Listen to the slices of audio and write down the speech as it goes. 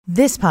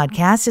This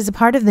podcast is a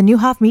part of the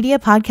Newhoff Media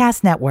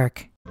Podcast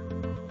Network.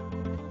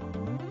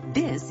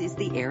 This is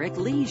the Eric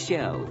Lee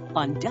Show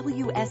on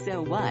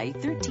WSOY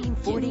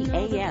 1340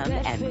 AM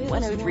and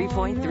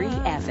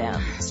 103.3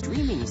 FM.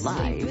 Streaming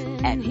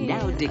live at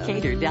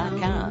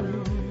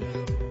nowdecatur.com.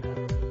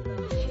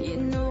 You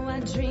know I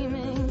dream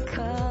in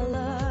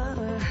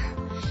color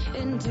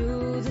and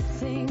do the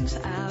things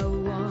I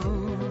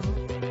want.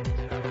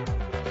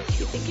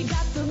 You think you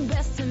got the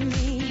best of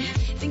me,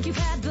 think you've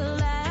had the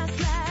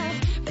last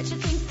laugh, bet you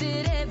think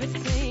that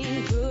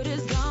everything good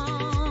is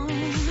gone.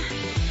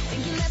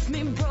 Think you left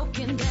me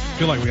broken down. I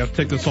feel like we have to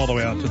take this all the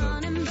way out to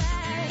the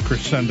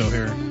crescendo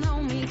here.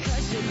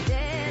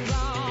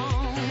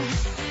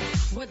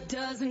 What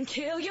doesn't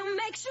kill you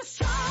makes you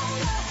stronger.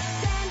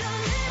 Stand a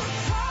little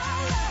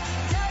taller.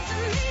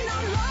 Doesn't mean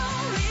I'm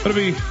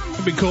lonely.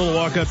 It'd be cool to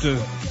walk up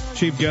to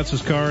Chief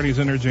Getz's car and he's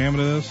in there jamming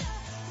to this.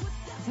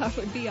 That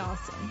would be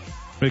awesome.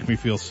 Make me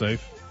feel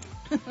safe.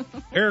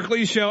 Eric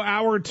Lee Show,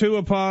 hour 2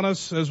 upon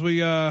us as we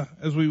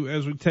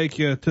take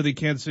you to the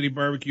Kansas City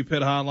Barbecue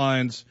Pit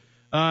hotlines.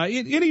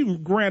 Any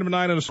random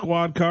night in a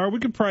squad car, we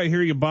could probably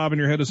hear you bobbing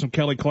your head to some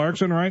Kelly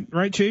Clarkson,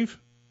 right, Chief?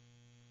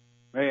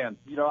 Man,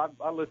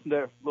 I listen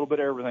to a little bit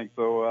of everything,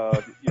 so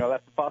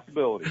that's a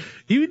possibility.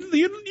 You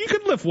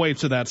could lift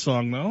weights to that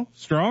song though.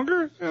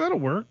 Stronger, yeah, that'll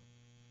work.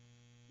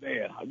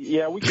 Man,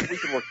 yeah, we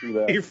can work through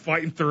that. You're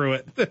fighting through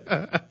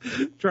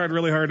it. Tried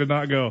really hard to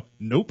not go.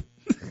 Nope.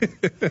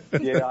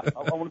 Yeah,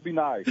 I want to be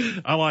nice.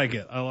 I like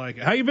it.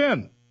 How you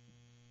been?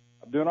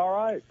 I'm doing all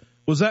right.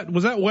 Was that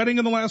wedding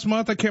in the last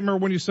month? I can't remember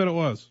when you said it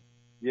was.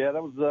 Yeah,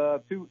 that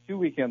was two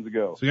weekends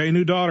ago. So you got your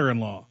new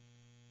daughter-in-law.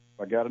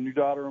 I got a new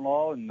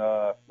daughter-in-law, and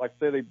like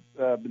I say,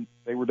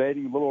 they were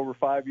dating a little over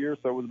 5 years,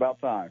 so it was about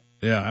time.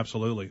 Yeah,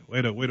 absolutely.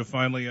 Way to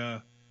finally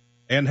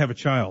and have a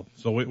child.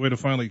 So way to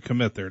finally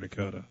commit there,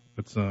 Dakota.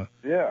 It's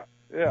yeah.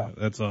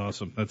 That's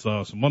awesome.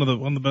 One of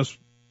the best,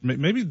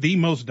 maybe the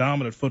most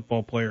dominant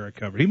football player I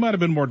covered. He might have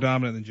been more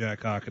dominant than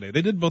Jack Hockaday.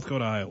 They did both go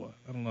to Iowa.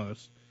 I don't know.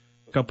 It's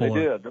a couple.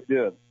 They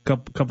did.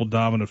 Couple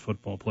dominant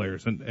football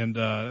players, and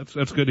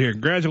that's good to hear.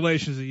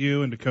 Congratulations to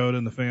you and Dakota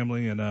and the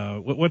family.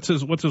 And what's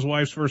his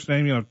wife's first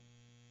name?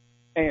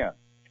 Ann.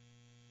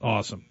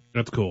 Awesome.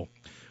 That's cool.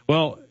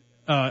 Well,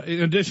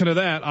 in addition to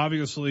that,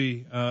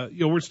 obviously,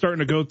 we're starting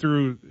to go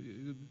through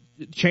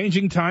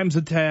changing times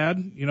a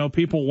tad.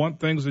 People want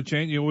things to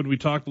change. When we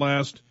talked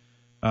last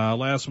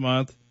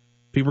month,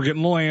 people were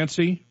getting a little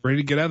antsy, ready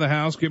to get out of the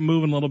house, get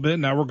moving a little bit.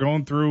 Now we're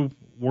going through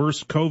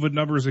worse COVID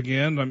numbers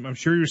again. I'm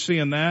sure you're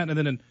seeing that. And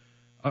then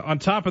on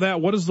top of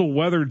that, what does the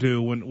weather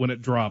do when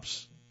it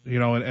drops?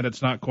 And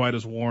it's not quite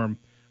as warm.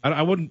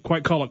 I wouldn't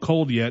quite call it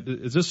cold yet.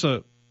 Is this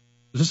a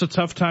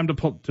tough time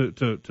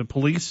to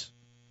police?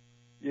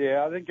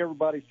 Yeah, I think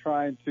everybody's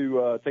trying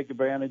to take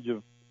advantage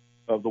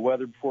of the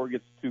weather before it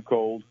gets too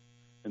cold,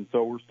 and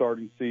so we're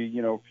starting to see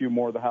a few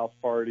more of the house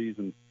parties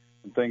and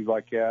things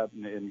like that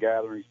and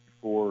gatherings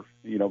before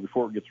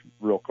it gets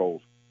real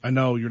cold. I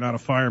know you're not a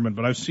fireman,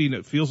 but I've seen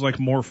it feels like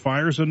more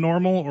fires than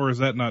normal, or is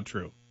that not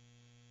true?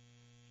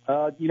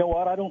 You know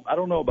what? I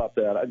don't know about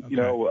that.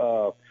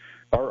 Okay.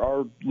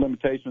 Our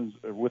limitations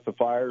with the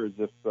fire is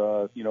if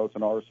it's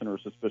an arson or a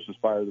suspicious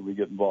fire that we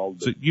get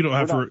involved. So you don't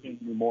have to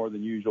do more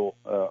than usual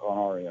on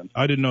our end.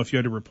 I didn't know if you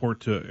had to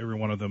report to every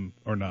one of them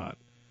or not.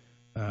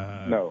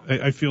 No.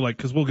 I feel like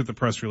because we'll get the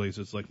press release,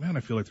 it's like, man, I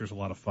feel like there's a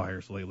lot of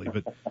fires lately,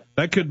 but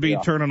that could be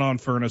turning on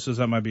furnaces.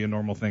 That might be a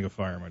normal thing a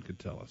fireman could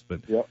tell us.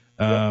 But yep.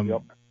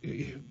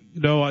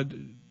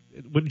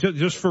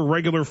 Just for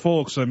regular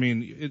folks, I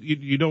mean,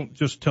 you don't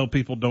just tell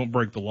people don't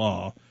break the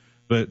law.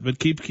 But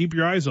keep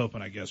your eyes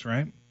open, I guess,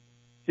 right?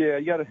 Yeah,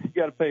 you got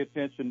to pay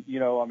attention.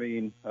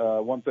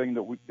 One thing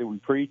that we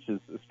preach is,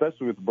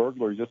 especially with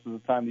burglaries, this is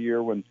the time of the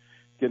year when it's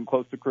getting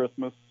close to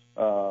Christmas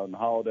and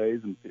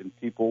holidays, and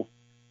people,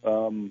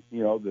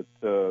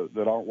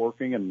 that aren't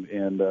working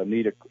and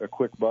need a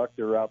quick buck.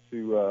 They're out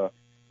to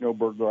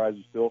burglarize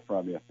or steal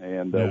from you.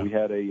 And we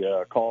had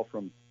a call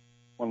from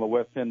one of the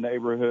West End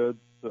neighborhoods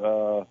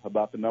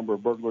about the number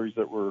of burglaries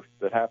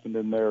that happened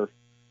in their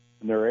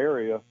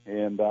area,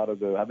 and out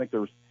of I think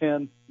there was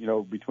 10,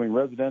 between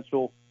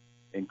residential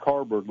and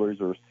car burglaries,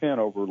 there was 10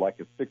 over like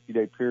a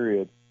 60-day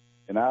period,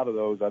 and out of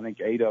those, I think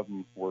 8 of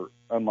them were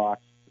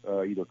unlocked,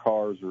 either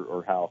cars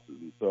or houses.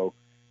 And so,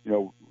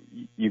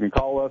 you can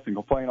call us and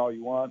complain all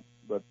you want,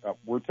 but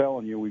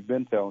we've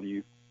been telling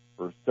you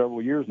for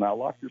several years now,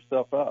 lock your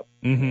stuff up.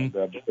 Mm-hmm.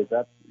 And,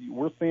 because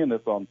we're seeing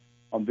this on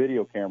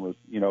video cameras,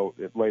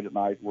 late at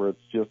night, where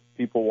it's just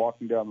people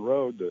walking down the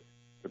road,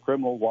 the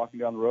criminals walking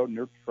down the road, and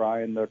they're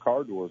trying the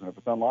car doors. And if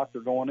it's unlocked,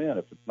 they're going in.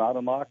 If it's not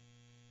unlocked,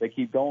 they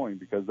keep going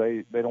because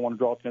they don't want to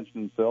draw attention to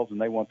themselves, and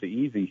they want the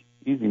easy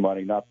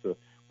money, not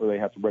where they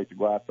have to break the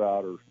glass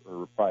out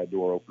or pry a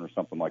door open or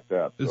something like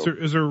that.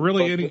 Is there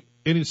really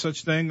any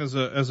such thing as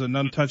an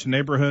untouched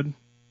neighborhood?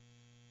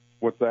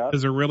 What's that?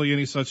 Is there really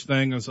any such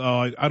thing as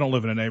I don't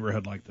live in a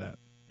neighborhood like that?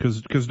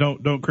 Because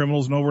don't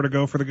criminals know where to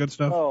go for the good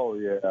stuff? Oh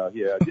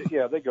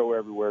yeah, they go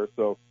everywhere.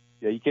 So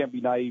yeah, you can't be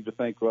naive to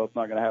think, well, it's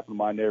not going to happen in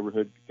my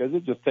neighborhood, because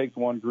it just takes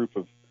one group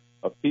of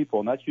people,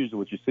 and that's usually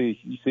what you see.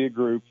 You see a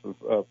group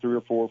of 3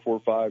 or 4 or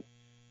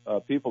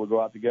 5 people that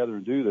go out together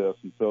and do this,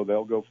 and so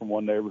they'll go from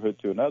one neighborhood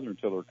to another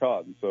until they're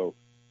caught. And so,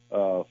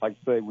 like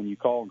I say, when you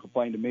call and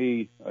complain to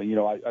me, I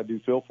do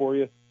feel for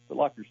you, but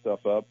lock your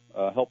stuff up,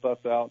 help us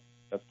out.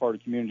 That's part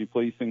of community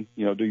policing.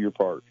 Do your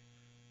part.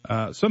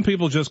 Some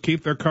people just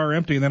keep their car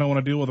empty and they don't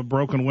want to deal with a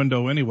broken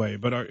window anyway.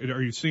 But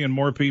are you seeing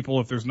more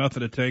people, if there's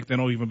nothing to take, they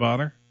don't even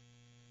bother?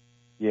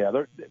 Yeah,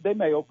 they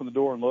may open the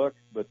door and look,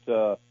 but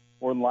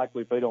more than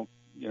likely, if they don't,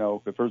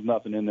 if there's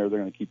nothing in there, they're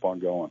going to keep on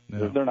going.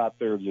 Yeah. They're not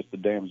there just to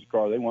damage the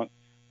car. They want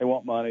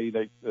money.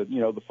 They,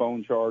 the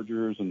phone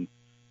chargers and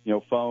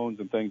phones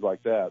and things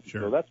like that.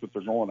 Sure. So that's what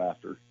they're going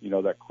after.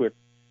 That quick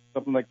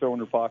something they throw in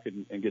their pocket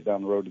and get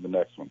down the road to the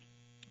next one.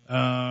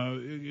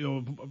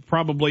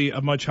 Probably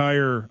a much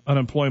higher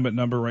unemployment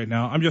number right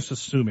now. I'm just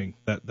assuming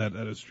that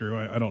is true.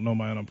 I don't know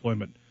my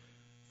unemployment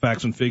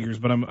facts and figures,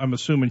 but I'm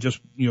assuming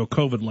just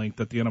COVID linked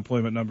that the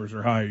unemployment numbers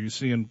are high. Are you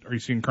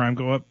seeing crime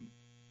go up?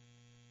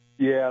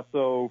 Yeah.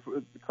 So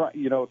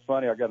it's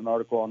funny. I got an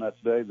article on that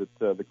today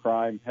that the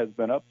crime has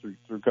been up through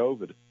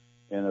COVID,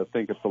 and I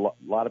think it's a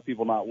lot of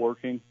people not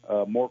working.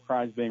 More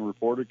crimes being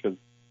reported because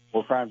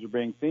more crimes are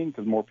being seen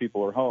because more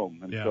people are home,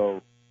 and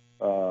so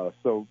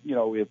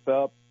it's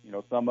up.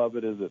 Some of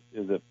it is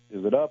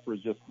it up or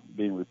is just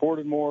being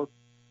reported more,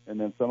 and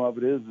then some of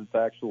it is it's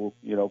actual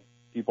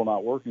people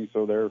not working,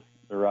 so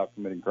they're out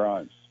committing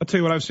crimes. I'll tell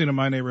you what I've seen in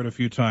my neighborhood a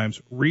few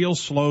times: real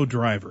slow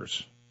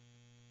drivers,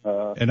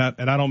 and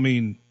I don't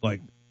mean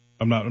like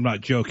I'm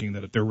not joking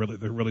that they're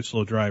really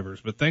slow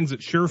drivers, but things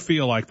that sure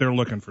feel like they're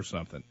looking for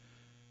something.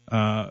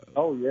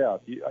 Oh yeah,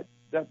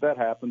 that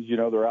happens.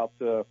 They're out.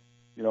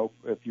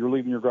 If you're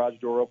leaving your garage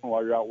door open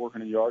while you're out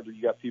working in the yard, or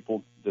you got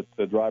people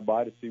that drive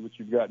by to see what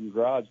you've got in your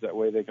garage, that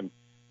way they can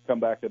come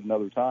back at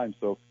another time.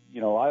 So, I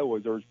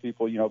always urge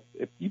people,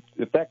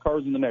 if that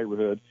car's in the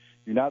neighborhood,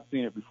 you've not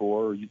seen it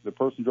before, or the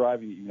person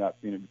driving it, you've not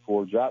seen it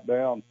before, jot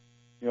down,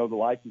 the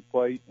license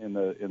plate and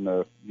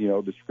the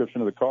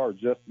description of the car,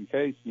 just in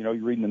case, you're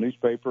reading the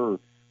newspaper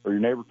or your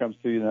neighbor comes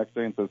to you the next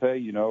day and says, hey,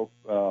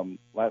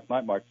 last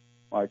night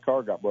my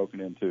car got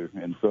broken into.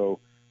 And so,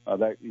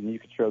 and you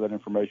can share that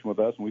information with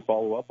us, and we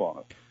follow up on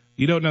it.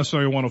 You don't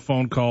necessarily want a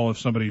phone call if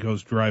somebody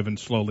goes driving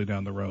slowly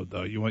down the road,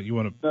 though. You want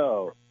to.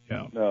 No.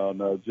 Yeah.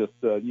 No. Just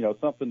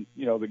something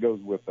that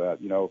goes with that.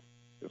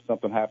 If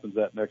something happens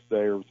that next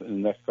day or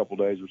in the next couple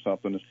of days or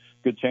something, there's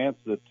a good chance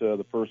that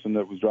the person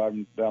that was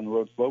driving down the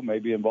road slow may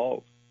be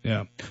involved.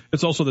 Yeah,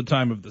 it's also the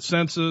time of the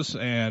census,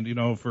 and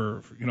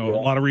for a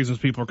lot of reasons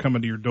people are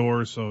coming to your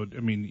door. So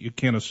you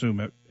can't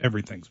assume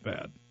everything's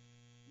bad.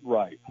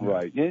 Right.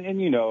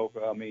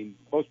 And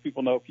most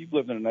people know if you've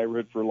lived in a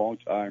neighborhood for a long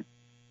time,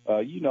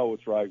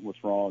 what's right and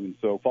what's wrong, and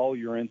so follow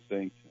your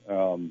instinct,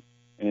 and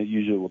it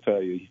usually will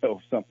tell you,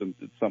 if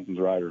something's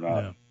right or not.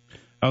 Yeah.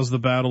 How's the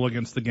battle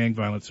against the gang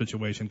violence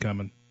situation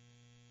coming?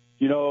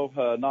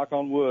 Knock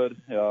on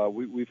wood,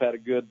 we've had a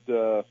good,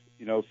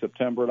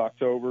 September and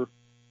October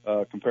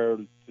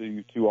compared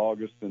to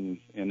August and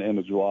end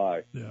of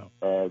July. Yeah.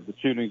 The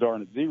shootings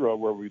aren't at zero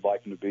where we'd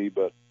like them to be,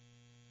 but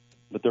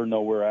they're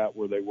nowhere at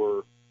where they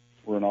were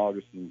in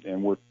August,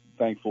 and we're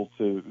thankful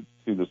to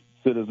the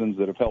citizens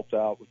that have helped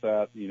out with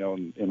that,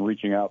 and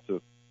reaching out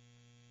to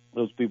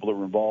those people that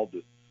were involved,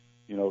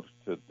 to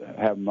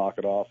have them knock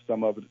it off.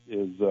 Some of it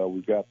is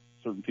we've got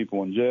certain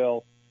people in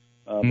jail,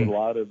 but a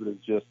lot of it is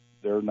just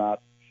they're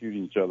not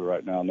shooting each other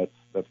right now, and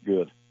that's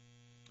good.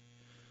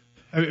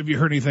 Have you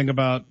heard anything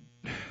about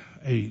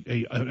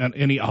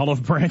any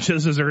olive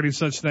branches? Is there any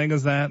such thing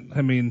as that?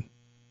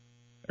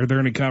 Are there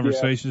any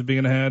conversations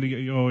being had,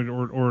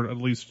 or at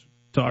least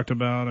talked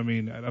about? I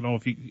don't know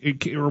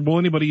if or will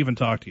anybody even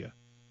talk to you?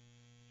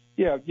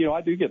 Yeah,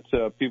 I do get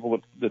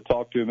people that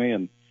talk to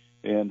me,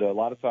 and a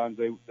lot of times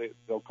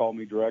they'll call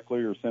me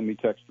directly or send me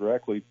text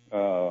directly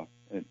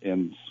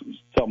and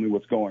tell me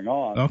what's going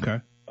on.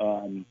 Okay.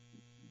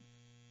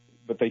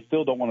 But they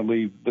still don't want to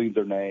leave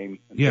their name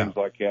and things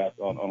like that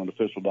on an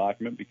official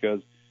document because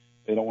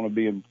they don't want to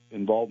be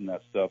involved in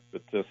that stuff.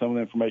 But some of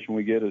the information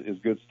we get is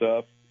good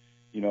stuff.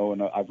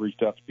 And I've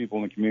reached out to people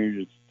in the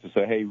community to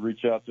say, hey,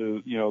 reach out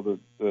to,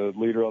 the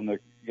leader on the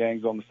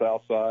gangs on the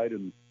south side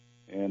and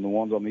the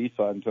ones on the east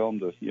side and tell them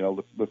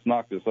to, let's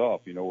knock this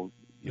off. You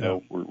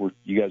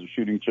guys are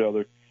shooting each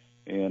other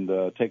and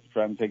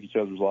trying to take each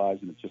other's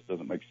lives, and it just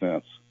doesn't make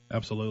sense.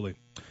 Absolutely.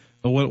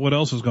 Well, what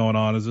else is going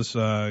on? Is this,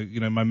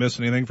 am I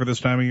missing anything for this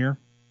time of year?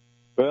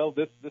 Well,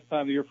 this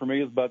time of year for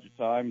me is budget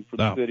time for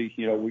the city.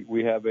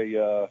 We have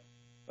a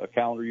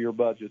calendar year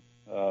budget.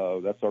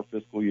 That's our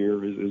fiscal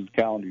year is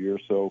calendar year.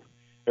 So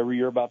every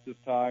year about this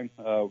time,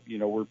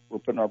 we're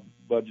putting our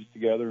budgets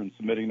together and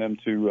submitting them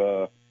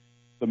to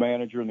the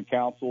manager and the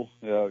council,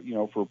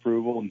 for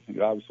approval.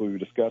 And obviously we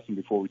discuss them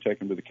before we take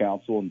them to the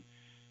council.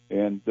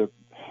 And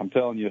I'm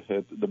telling you,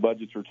 the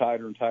budgets are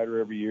tighter and tighter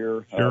every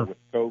year with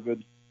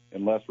COVID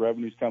and less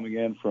revenues coming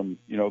in from,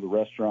 the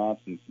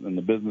restaurants and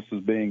the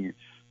businesses being,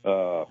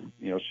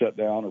 shut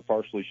down or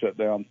partially shut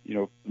down,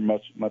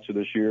 much of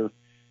this year.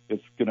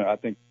 I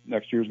think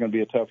next year is going to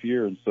be a tough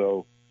year. And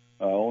so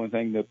Only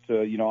thing that,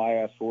 I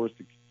ask for is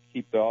to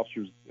keep the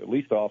officers, at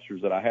least the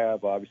officers that I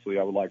have. Obviously,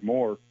 I would like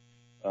more,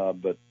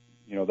 but,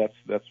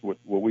 that's what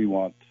we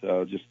want.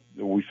 Just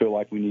we feel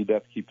like we need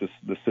that to keep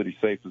the city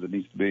safe as it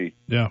needs to be.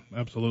 Yeah,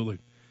 absolutely.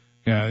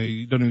 Yeah,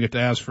 you don't even get to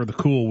ask for the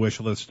cool wish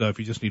list stuff.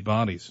 You just need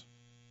bodies.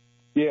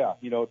 Yeah,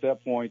 at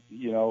that point,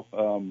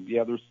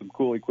 there's some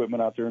cool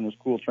equipment out there and there's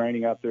cool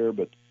training out there,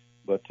 but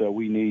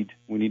we need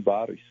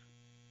bodies.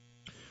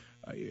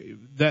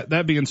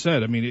 That being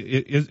said, I mean,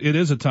 it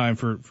is a time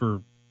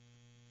for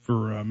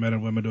men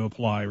and women to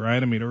apply,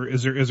 right? I mean, or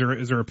is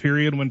there a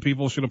period when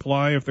people should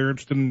apply if they're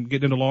interested in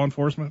getting into law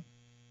enforcement?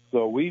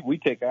 So we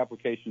take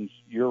applications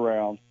year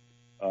round.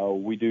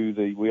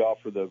 We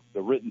offer the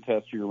written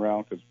test year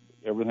round because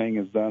everything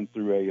is done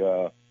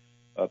through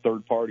a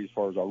third party as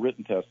far as our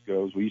written test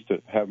goes. We used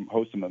to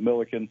host them at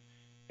Milliken,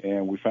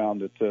 and we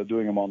found that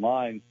doing them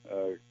online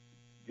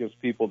gives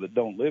people that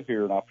don't live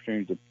here an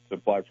opportunity to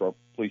apply for our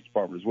police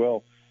department as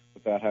well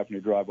without having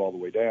to drive all the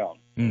way down.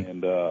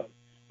 And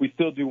we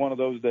still do one of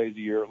those days a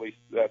year. At least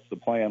that's the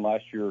plan.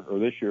 Last year or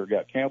this year it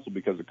got canceled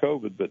because of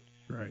COVID. But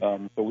right.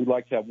 So we'd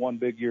like to have one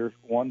big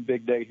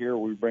day here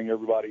where we bring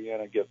everybody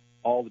in and get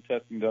all the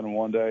testing done in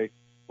one day.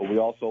 But we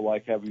also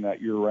like having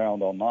that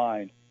year-round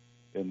online.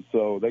 And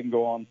so they can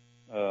go on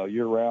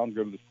year-round,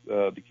 go to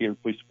the Decatur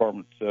Police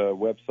Department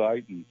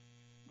website and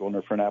go in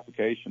there for an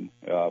application,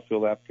 fill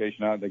the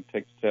application out, they can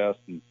take the test.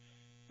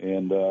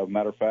 And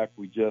matter of fact,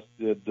 we just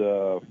did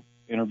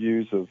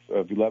interviews of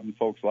 11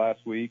 folks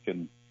last week,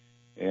 and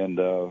they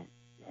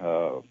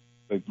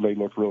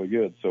look really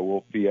good.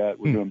 So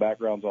we're doing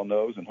backgrounds on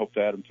those and hope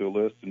to add them to a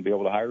list and be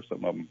able to hire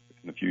some of them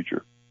in the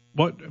future.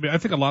 I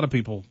think a lot of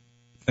people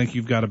think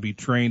you've got to be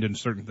trained in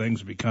certain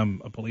things to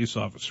become a police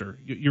officer.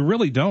 You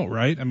really don't,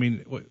 right? I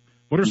mean, what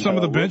are some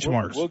of the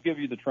benchmarks? We'll give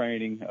you the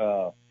training.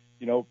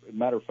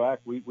 Matter of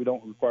fact, we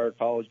don't require a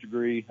college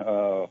degree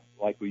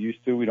like we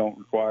used to. We don't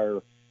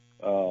require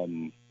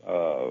even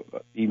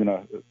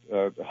a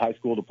high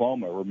school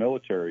diploma or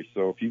military.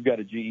 So if you've got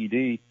a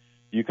GED,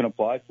 you can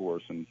apply for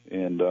us. And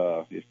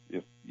if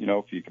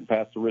you can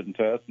pass the written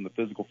test and the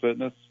physical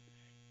fitness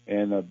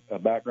and a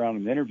background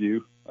and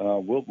interview,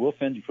 we'll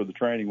send you for the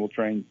training. We'll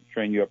train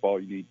you up all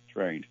you need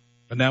trained.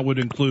 And that would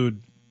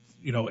include,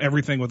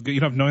 everything you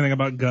don't have to know anything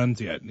about guns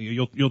yet.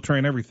 You'll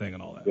train everything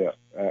and all that. Yeah,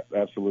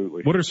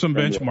 absolutely. What are some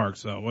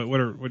benchmarks though?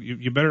 What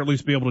you better at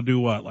least be able to do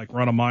what? Like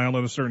run a mile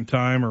at a certain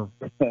time or?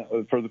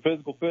 For the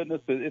physical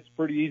fitness, it's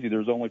pretty easy.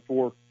 There's only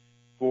four,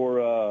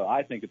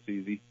 I think it's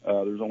easy.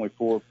 There's only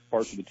 4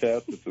 parts of the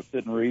test. It's a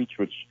sit and reach,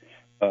 which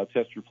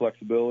tests your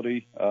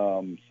flexibility,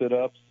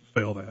 sit-ups.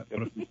 Fail that.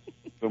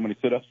 So many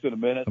sit-ups in a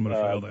minute. I'm going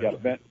to fail that. You got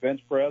a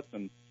bench press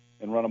and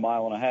run a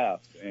mile and a half.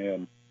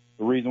 And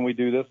the reason we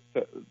do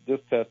this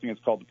testing,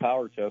 it's called the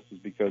power test, is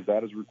because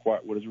that is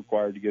what is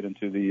required to get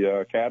into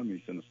the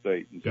academies in the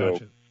state. And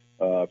gotcha.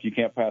 So if you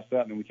can't pass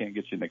that, then we can't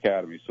get you in the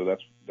academy. So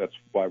that's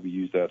why we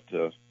use that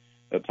type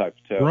of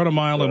test. Run a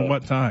mile in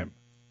what time?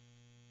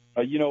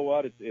 You know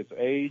what? It's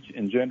age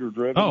and gender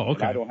driven. Oh,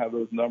 okay. I don't have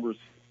those numbers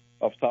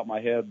off the top of my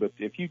head, but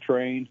if you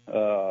train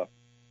for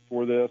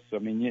this,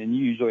 and you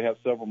usually have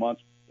several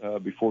months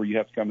before you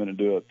have to come in and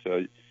do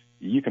it,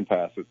 you can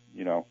pass it.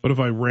 What if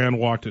I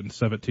walked it in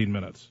 17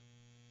 minutes?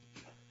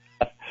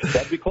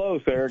 That'd be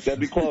close, Eric. That'd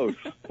be close.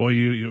 Well,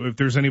 if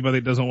there's anybody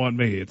that doesn't want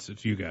me, it's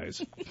you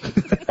guys.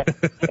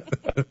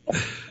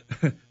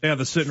 Yeah,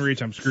 the sit and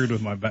reach, I'm screwed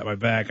with my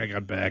back. I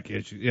got back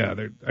issues. Yeah,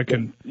 I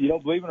can.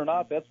 Believe it or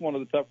not, that's one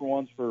of the tougher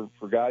ones for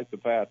guys to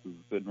pass is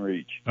the sit and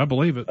reach. I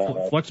believe it.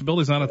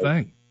 Flexibility's not a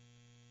thing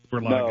for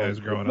a lot of guys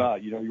growing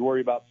up. No, you worry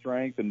about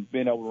strength and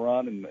being able to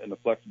run and the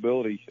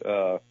flexibility.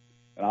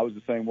 And I was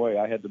the same way.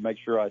 I had to make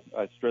sure I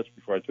stretched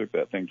before I took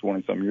that thing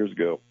 20-some years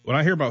ago. When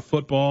I hear about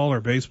football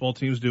or baseball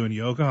teams doing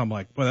yoga, I'm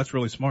like, boy, that's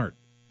really smart.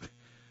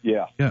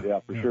 Yeah,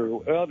 for sure.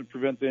 Well, to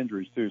prevent the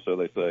injuries, too, so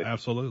they say.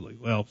 Absolutely.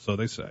 Well, so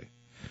they say.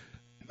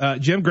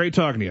 Jim, great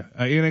talking to you.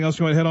 Anything else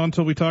you want to hit on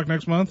until we talk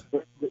next month?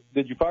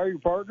 Did you fire your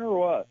partner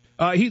or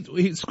what?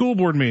 He school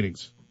board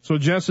meetings. So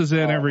Jess is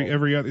in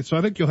every other. So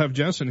I think you'll have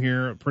Jess in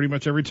here pretty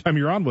much every time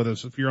you're on with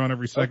us if you're on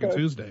every second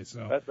Tuesday.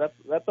 So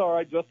that's all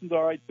right. Justin's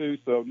all right too.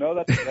 So no,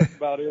 that's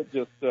about it.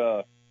 Just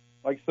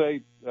like I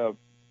say,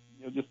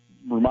 just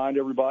remind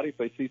everybody if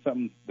they see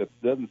something that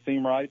doesn't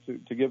seem right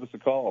to give us a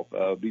call.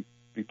 Be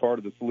part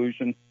of the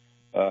solution.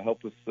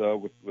 Help us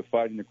with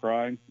fighting the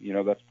crime.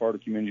 That's part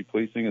of community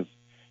policing is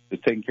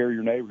taking care of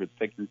your neighborhoods.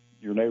 Take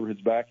your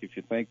neighborhoods back if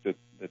you think that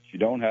you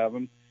don't have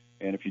them,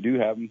 and if you do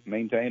have them,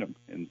 maintain them.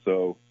 And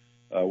so.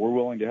 We're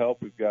willing to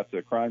help. We've got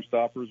Crime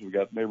Stoppers. We've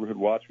got Neighborhood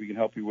Watch we can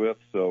help you with.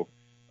 So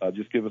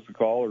just give us a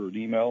call or an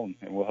email,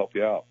 and we'll help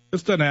you out.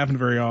 This doesn't happen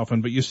very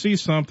often, but you see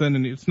something,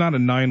 and it's not a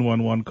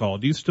 911 call.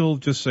 Do you still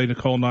just say to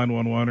call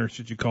 911, or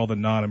should you call the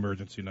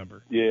non-emergency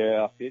number?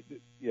 Yeah.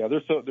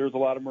 There's a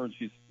lot of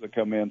emergencies that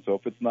come in. So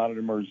if it's not an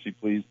emergency,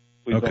 please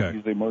don't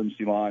use the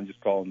emergency line. Just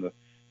call the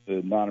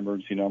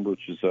non-emergency number,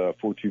 which is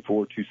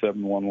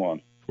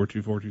 424-2711.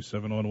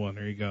 424-2711.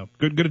 There you go.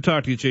 Good to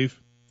talk to you, Chief.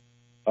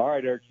 All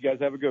right, Eric. You guys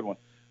have a good one.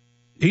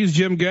 He's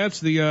Jim Getz,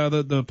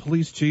 the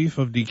police chief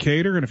of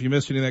Decatur, and if you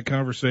missed any of that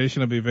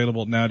conversation, it'll be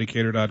available at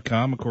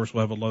nowdecatur.com. Of course,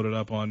 we'll have it loaded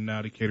up on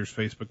Now Decatur's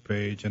Facebook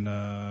page and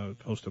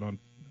posted on.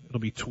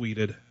 It'll be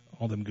tweeted,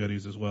 all them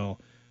goodies as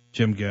well.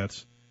 Jim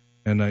Getz,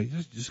 and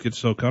you just get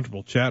so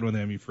comfortable chatting with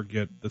him, you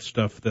forget the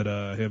stuff that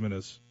him and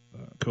his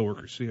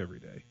coworkers see every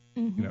day.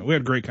 Mm-hmm. You know, we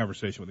had a great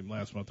conversation with him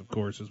last month, of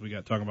course, as we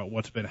got talking about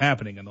what's been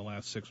happening in the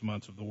last 6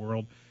 months of the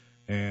world,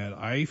 and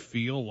I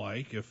feel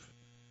like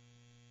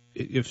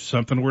if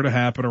something were to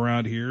happen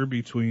around here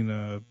between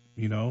a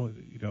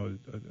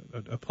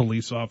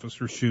police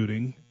officer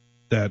shooting,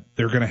 that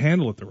they're going to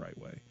handle it the right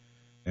way,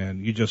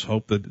 and you just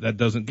hope that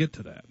doesn't get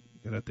to that,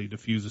 and that they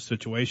defuse the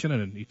situation.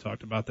 And he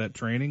talked about that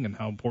training and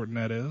how important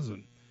that is,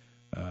 and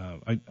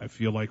I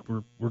feel like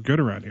we're good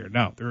around here.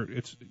 Now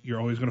you're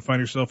always going to find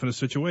yourself in a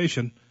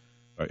situation,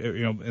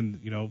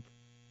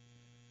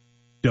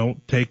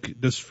 don't take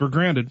this for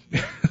granted.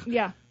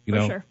 Yeah, for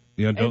sure.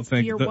 Don't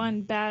think you're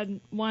one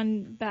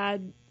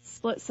bad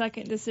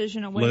split-second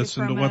decision away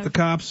listen from to what the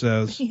cop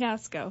says.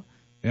 Fiasco.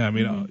 Yeah, I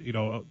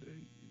mean,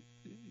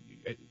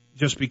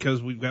 just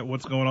because we've got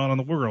what's going on in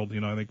the world,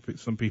 I think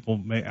some people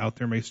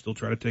may still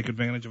try to take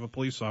advantage of a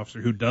police officer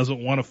who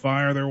doesn't want to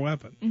fire their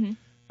weapon.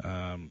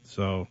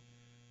 Mm-hmm.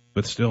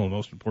 But still, the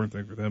most important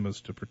thing for them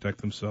is to protect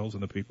themselves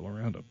and the people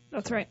around them.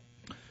 That's right.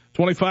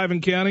 25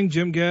 and counting.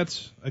 Jim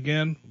Getz,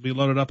 again, will be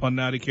loaded up on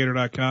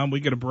nowdecatur.com.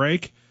 We get a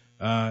break.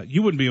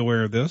 You wouldn't be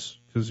aware of this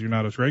because you're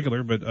not as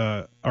regular,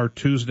 but our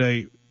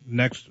Tuesday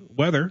next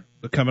weather,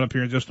 coming up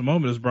here in just a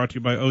moment, is brought to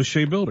you by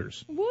O'Shea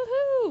Builders.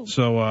 Woohoo!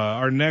 So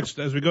our next,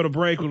 as we go to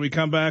break, when we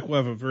come back,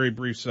 we'll have a very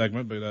brief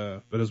segment,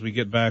 but as we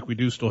get back, we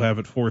do still have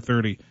at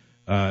 4:30,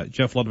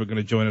 Jeff Ludwick going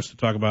to join us to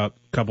talk about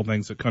a couple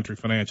things that Country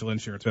Financial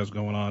Insurance has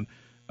going on,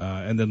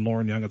 and then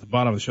Lauren Young at the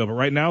bottom of the show. But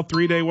right now,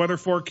 3-day weather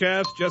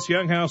forecast. Jess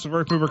Younghouse of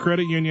Earth Mover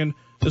Credit Union.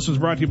 This was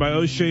brought to you by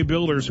O'Shea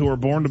Builders, who are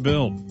born to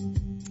build.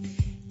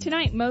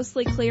 Tonight,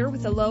 mostly clear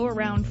with a low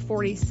around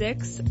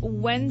 46.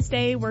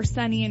 Wednesday, we're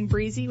sunny and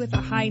breezy with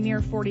a high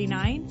near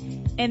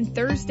 49. And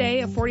Thursday,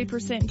 a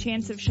 40%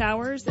 chance of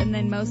showers, and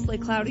then mostly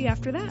cloudy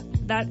after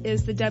that. That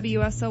is the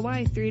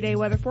WSOY 3-day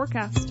weather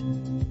forecast.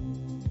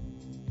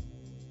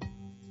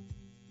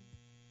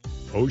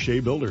 O'Shea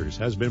Builders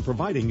has been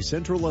providing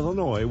Central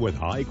Illinois with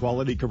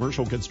high-quality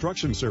commercial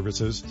construction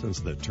services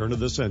since the turn of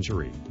the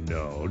century.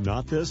 No,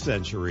 not this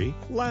century,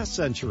 last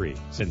century.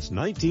 Since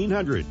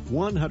 1900,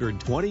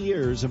 120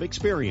 years of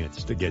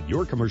experience to get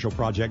your commercial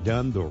project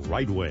done the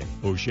right way.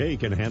 O'Shea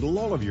can handle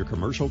all of your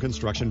commercial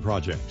construction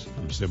projects,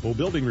 from simple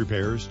building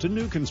repairs to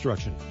new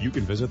construction. You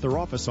can visit their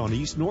office on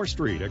East North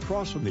Street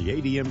across from the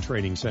ADM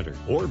Training Center,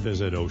 or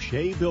visit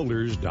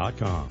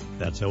OsheaBuilders.com.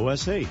 That's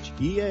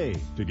OSHEA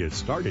to get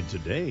started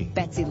today.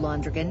 Betsy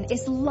Londrigan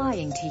is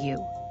lying to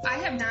you. I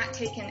have not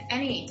taken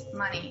any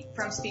money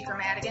from Speaker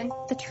Madigan.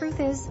 The truth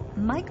is,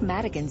 Mike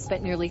Madigan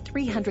spent nearly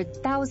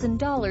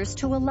 $300,000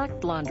 to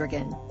elect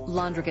Londrigan.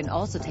 Londrigan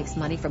also takes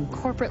money from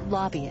corporate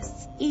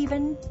lobbyists,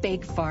 even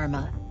Big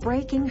Pharma,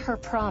 breaking her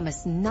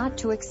promise not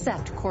to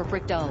accept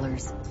corporate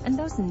dollars. And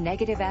those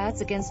negative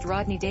ads against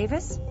Rodney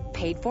Davis?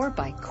 Paid for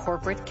by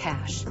corporate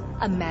cash.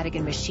 A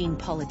Madigan machine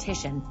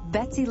politician,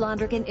 Betsy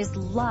Londrigan is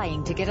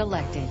lying to get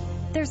elected.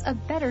 There's a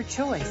better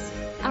choice.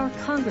 Our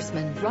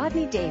Congressman,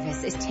 Rodney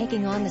Davis, is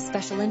taking on the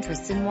special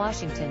interests in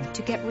Washington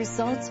to get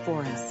results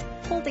for us,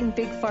 holding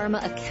Big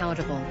Pharma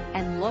accountable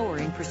and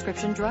lowering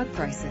prescription drug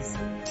prices,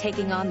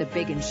 taking on the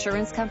big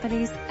insurance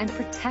companies and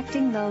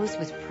protecting those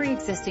with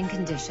pre-existing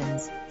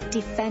conditions,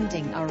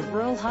 defending our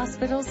rural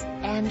hospitals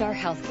and our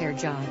healthcare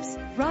jobs.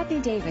 Rodney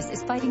Davis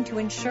is fighting to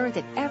ensure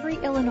that every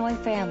Illinois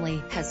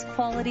family has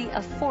quality,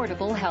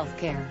 affordable health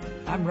care.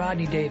 I'm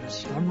Rodney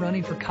Davis. I'm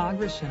running for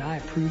Congress, and I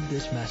approve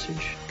this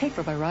message. Paid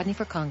for by Rodney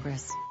for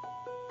Congress.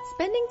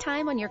 Spending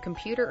time on your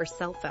computer or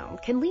cell phone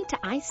can lead to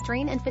eye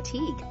strain and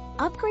fatigue.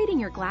 Upgrading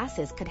your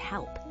glasses could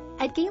help.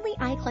 At Gailey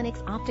Eye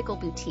Clinic's Optical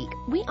Boutique,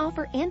 we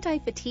offer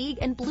anti-fatigue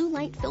and blue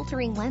light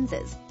filtering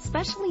lenses,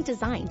 specially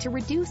designed to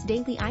reduce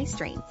daily eye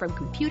strain from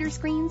computer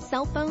screens,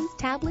 cell phones,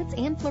 tablets,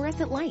 and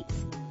fluorescent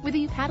lights. Whether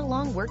you've had a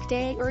long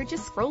workday or are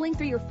just scrolling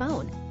through your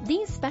phone,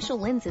 these special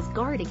lenses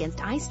guard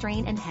against eye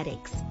strain and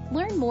headaches.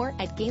 Learn more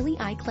at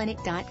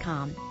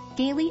GaileyEyeClinic.com.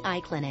 Gailey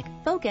Eye Clinic,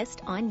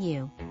 focused on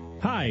you.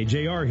 Hi,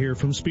 JR here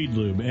from Speed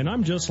Lube, and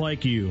I'm just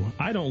like you.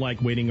 I don't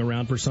like waiting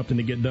around for something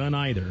to get done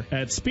either.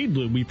 At Speed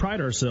Lube, we pride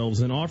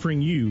ourselves in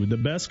offering you the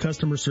best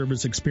customer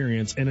service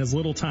experience in as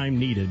little time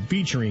needed,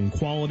 featuring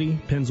quality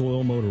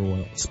Pennzoil motor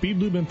oil. Speed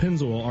Lube and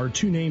Pennzoil are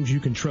two names you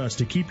can trust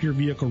to keep your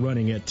vehicle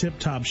running at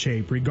tip-top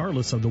shape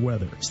regardless of the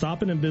weather.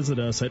 Stop in and visit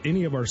us at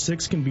any of our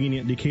 6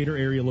 convenient Decatur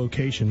area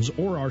locations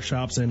or our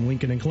shops in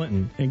Lincoln and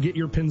Clinton, and get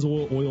your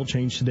Pennzoil oil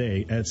change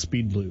today at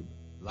Speed Lube.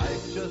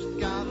 Life just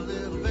got a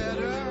little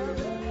better.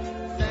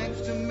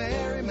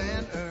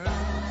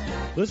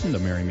 Listen to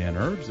Merryman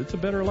Herbs. It's a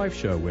Better Life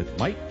show with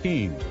Mike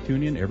King.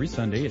 Tune in every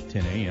Sunday at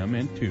 10 a.m.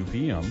 and 2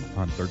 p.m.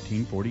 on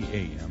 1340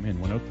 a.m. and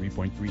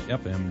 103.3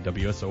 FM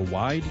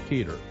WSOY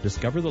Decatur.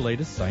 Discover the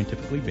latest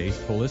scientifically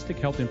based holistic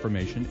health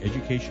information,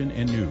 education,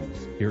 and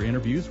news. Hear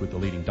interviews with the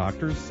leading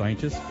doctors,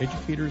 scientists,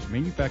 educators,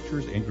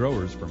 manufacturers, and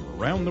growers from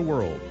around the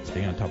world.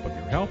 Stay on top of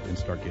your health and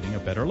start getting a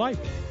better life.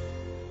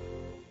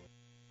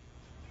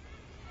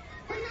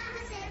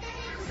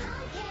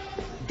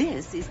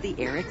 This is the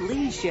Eric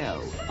Lee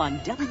Show on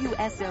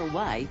WSOY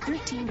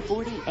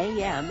 1340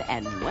 AM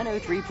and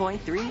 103.3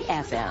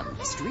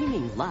 FM.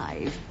 Streaming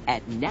live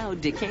at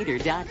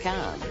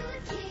nowdecatur.com.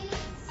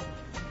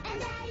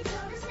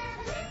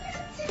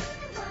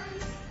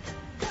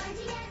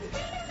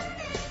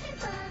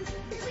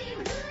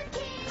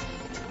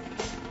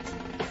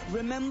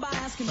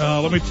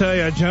 Let me tell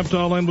you, I jumped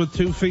all in with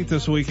 2 feet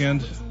this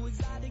weekend.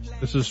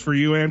 This is for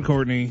you and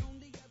Courtney.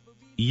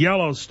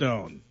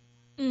 Yellowstone.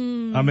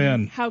 I'm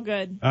in. How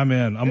good. I'm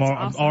in. I'm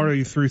awesome.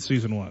 already through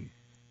season 1.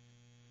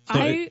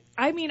 So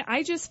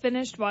I just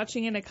finished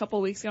watching it a couple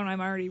weeks ago, and I'm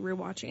already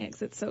rewatching it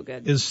because it's so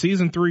good. Is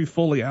season 3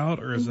 fully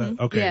out, or is that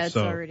okay? Yeah, it's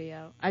so already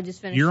out. I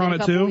just finished you're it on a it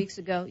couple too? weeks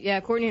ago.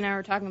 Yeah, Courtney and I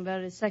were talking about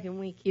it the second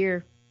week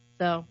here,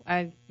 so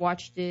I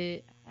watched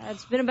it.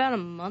 It's been about a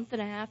month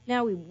and a half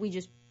now. We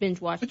just binge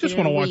watched it. I just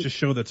want to watch a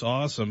show that's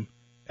awesome,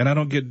 and I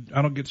don't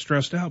get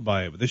stressed out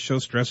by it. But this show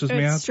stresses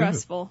me out It's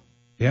stressful. too.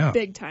 Yeah,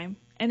 big time.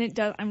 And it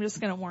does. I'm just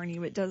going to warn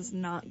you, it does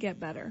not get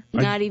better.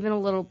 Not even a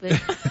little bit.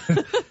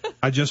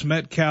 I just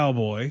met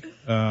Cowboy,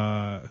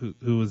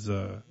 who is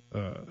a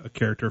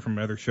character from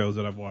other shows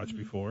that I've watched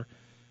before.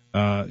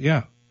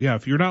 Yeah.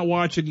 If you're not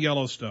watching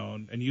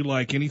Yellowstone and you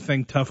like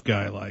anything tough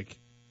guy like,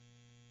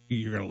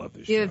 you're gonna love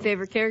this show. Do you have a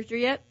favorite character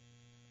yet?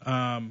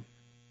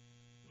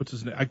 What's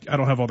his name? I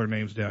don't have all their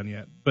names down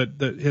yet, but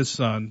his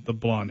son, the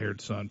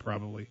blonde-haired son,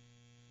 probably.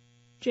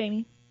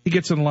 Jamie. He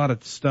gets in a lot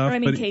of stuff. Or I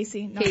mean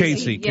Casey.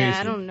 Casey. Yeah,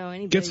 I don't know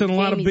anybody. Gets in a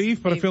lot of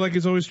beef, but I feel like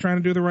he's always trying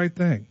to do the right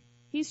thing.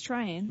 He's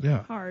trying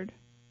hard.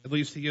 At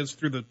least he is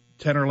through the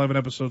 10 or 11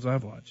 episodes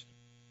I've watched.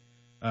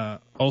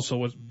 Also,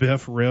 was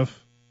Ripper?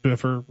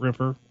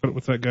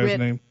 What's that guy's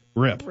name?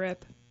 Rip.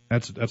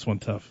 That's one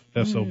tough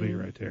SOB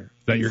right there.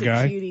 Is that your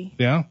guy? Cutie.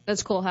 Yeah?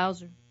 That's Cole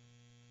Hauser.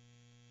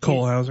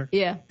 Cole Hauser?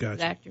 Yeah,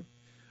 gotcha. actor.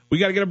 We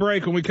got to get a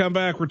break. When we come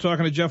back, we're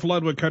talking to Jeff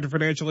Ludwick, Country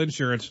Financial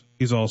Insurance.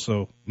 He's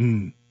also,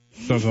 don't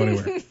go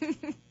anywhere.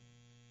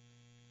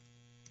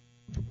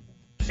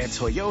 At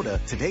Toyota,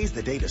 today's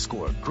the day to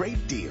score a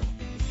great deal.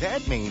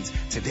 That means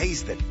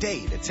today's the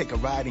day to take a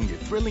ride in your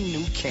thrilling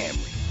new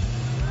Camry.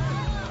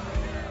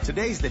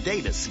 Today's the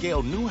day to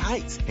scale new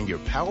heights in your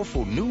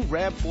powerful new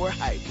RAV4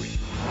 Hybrid.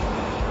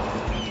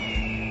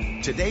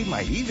 Today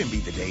might even be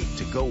the day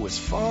to go as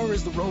far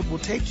as the road will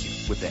take you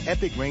with the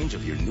epic range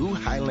of your new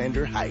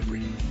Highlander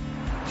Hybrid.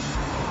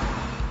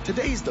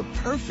 Today's the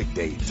perfect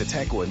day to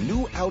tackle a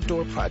new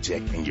outdoor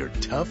project in your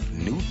tough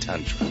new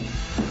Tundra.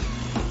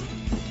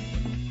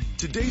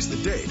 Today's the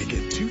day to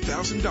get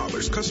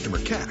 $2,000 customer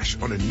cash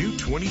on a new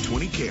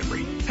 2020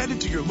 Camry. Head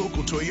into your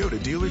local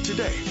Toyota dealer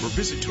today or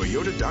visit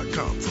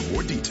Toyota.com for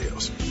more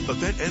details.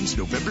 Event ends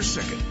November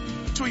 2nd.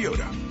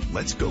 Toyota,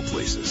 let's go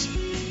places.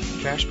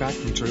 Cash back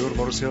from Toyota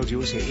Motor Sales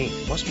USA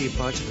Inc. must be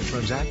applied to the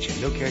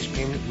transaction. No cash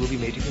payment will be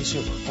made to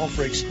consumer.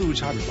 Offer excludes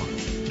hybrid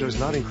bond. Does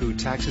not include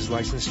taxes,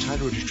 license,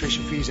 title,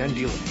 registration fees, and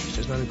dealer fees.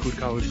 Does not include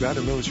college grad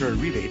or military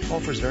rebate.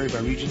 Offers vary by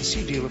region.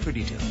 See dealer for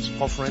details.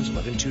 Offer ends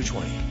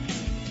 11/2/20.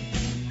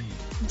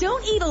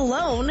 Don't eat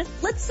alone.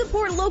 Let's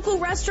support local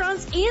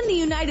restaurants and the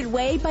United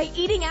Way by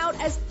eating out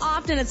as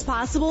often as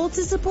possible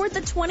to support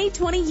the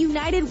 2020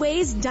 United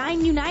Way's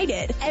Dine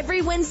United.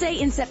 Every Wednesday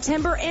in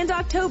September and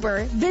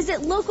October,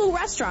 visit local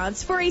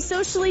restaurants for a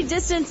socially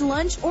distanced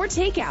lunch or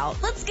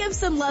takeout. Let's give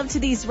some love to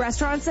these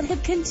restaurants that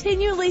have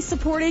continually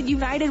supported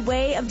United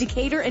Way of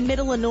Decatur and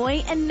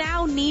Mid-Illinois and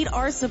now need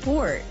our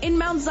support. In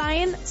Mount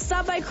Zion,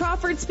 stop by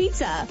Crawford's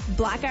Pizza,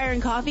 Black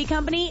Iron Coffee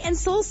Company, and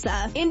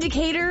Solsa. In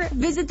Decatur,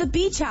 visit the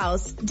Beach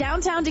House,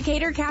 Downtown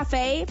Decatur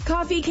Cafe,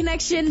 Coffee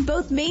Connection,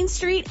 both Main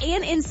Street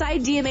and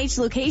inside DMH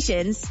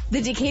locations, the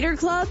Decatur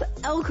Club,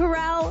 El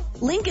Corral,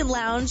 Lincoln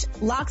Lounge,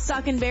 Lock,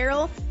 Stock and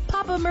Barrel,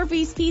 Papa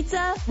Murphy's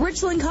Pizza,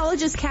 Richland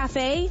College's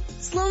Cafe,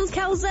 Sloan's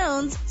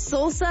Calzones,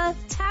 Solsa,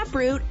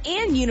 Taproot,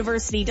 and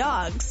University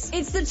Dogs.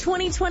 It's the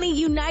 2020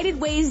 United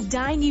Way's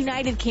Dine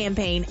United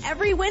campaign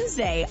every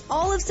Wednesday,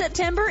 all of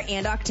September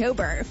and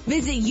October.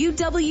 Visit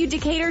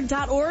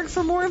uwdecatur.org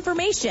for more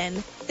information.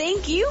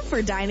 Thank you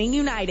for Dining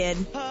United.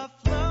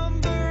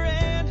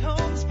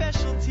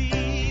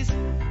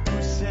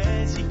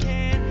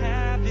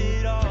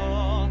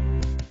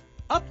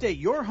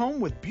 Update your home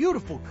with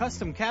beautiful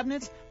custom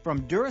cabinets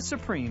from Dura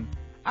Supreme.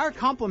 Our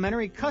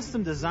complimentary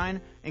custom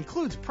design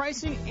includes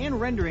pricing and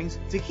renderings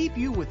to keep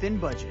you within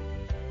budget.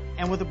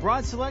 And with a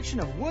broad selection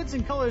of woods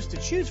and colors to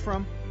choose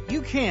from,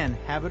 you can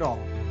have it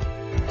all.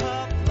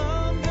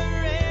 Lumber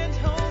and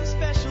home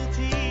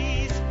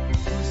specialties.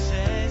 Who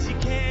says you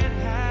can't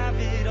have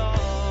it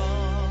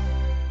all?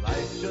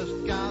 Life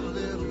just got a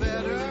little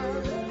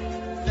better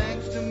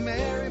thanks to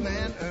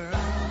Merryman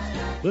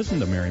Earth.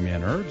 Listen to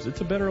Merryman Herbs. It's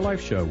a Better Life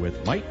show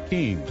with Mike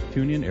King.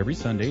 Tune in every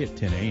Sunday at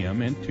 10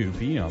 a.m. and 2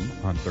 p.m.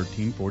 on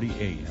 1340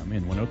 a.m.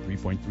 and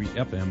 103.3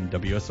 FM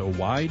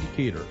WSOY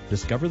Decatur.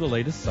 Discover the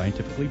latest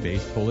scientifically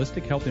based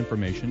holistic health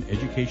information,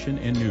 education,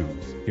 and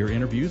news. Hear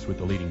interviews with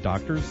the leading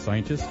doctors,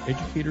 scientists,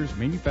 educators,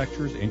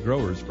 manufacturers, and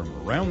growers from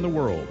around the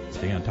world.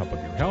 Stay on top of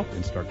your health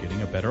and start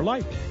getting a better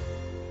life.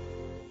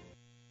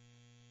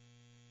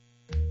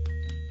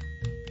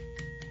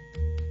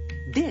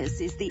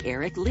 This is the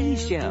Eric Lee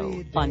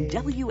Show on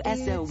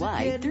WSOY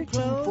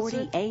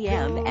 1340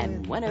 AM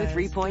and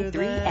 103.3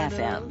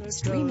 FM.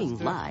 Streaming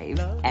live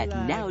at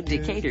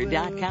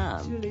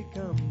nowdecatur.com.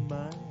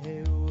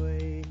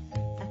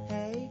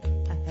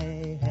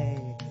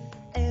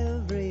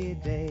 Every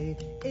day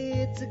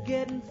it's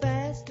getting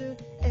faster.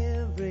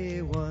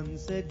 Everyone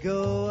said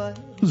go.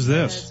 Who's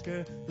this?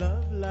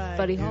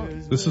 Buddy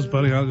Holly. This is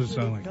Buddy Holly. Does it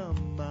sound like?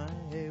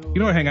 You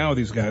know, I hang out with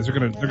these guys. They're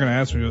gonna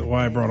ask me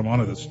why I brought them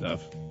onto this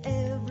stuff.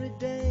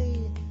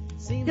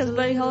 Because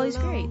Buddy Holly's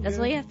great. That's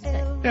all you have to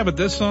say. Yeah, but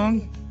this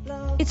song?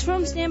 It's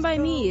from Stand By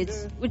Me.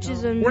 Which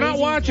is a. We're not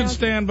watching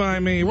Stand By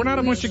Me. We're not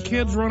a bunch of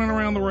kids running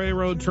around the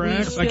railroad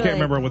tracks. I can't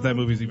remember what that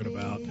movie's even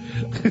about.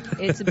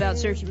 It's about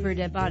searching for a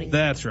dead body.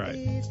 That's right.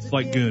 It's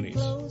like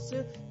Goonies.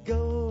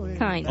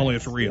 Kind. Only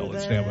it's real.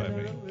 It's Stand By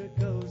Me.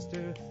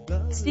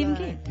 Stephen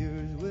King.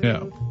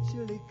 Yeah.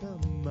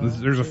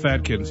 There's a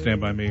fat kid in Stand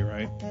By Me,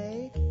 right?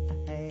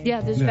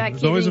 Yeah,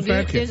 there's always a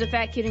fat kid. There's a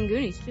fat kid in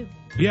Goonies, too.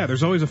 Yeah,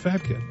 there's always a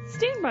fat kid.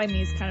 Stand By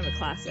Me is kind of a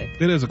classic.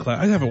 It is a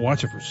classic. I haven't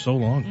watched it for so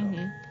long.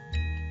 Mm-hmm.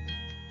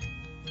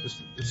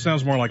 It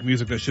sounds more like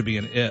music that should be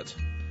in It.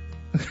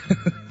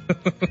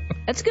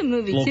 That's a good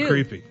movie, too. A little too.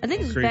 creepy. I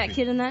think there's a fat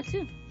kid in that,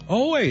 too.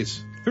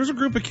 Always. If there's a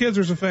group of kids,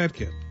 there's a fat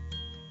kid.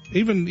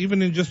 Even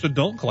in just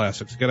adult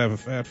classics, you gotta have a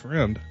fat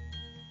friend.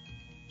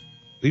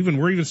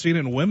 We're even seeing it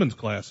in women's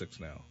classics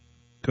now.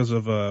 Because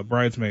of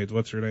Bridesmaids.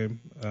 What's her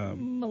name?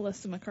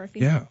 Melissa McCarthy.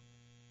 Yeah.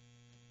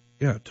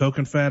 Yeah,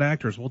 token fat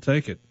actors. We'll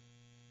take it.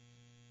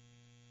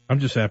 I'm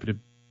just happy to.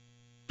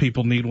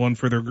 People need one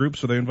for their group,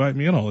 so they invite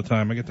me in all the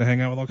time. I get to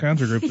hang out with all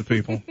kinds of groups of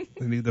people.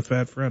 They need the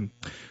fat friend.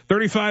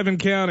 35 and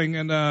counting.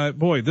 And,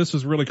 boy, this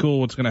is really cool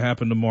what's going to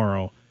happen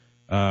tomorrow.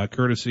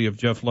 Courtesy of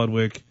Jeff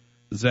Ludwick,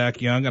 Zach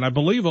Young, and I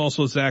believe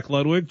also Zach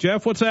Ludwick.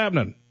 Jeff, what's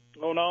happening?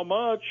 Oh, not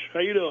much. How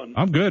you doing?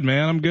 I'm good,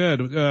 man. I'm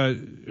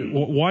good.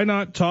 Why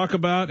not talk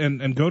about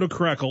and go to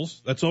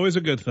Kreckles? That's always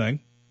a good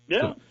thing.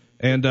 Yeah. So,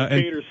 and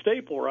Decatur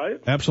staple,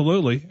 right?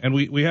 Absolutely. And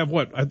we have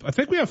what? I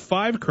think we have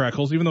 5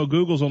 Kreckles, even though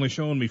Google's only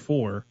showing me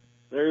 4.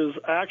 There's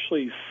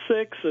actually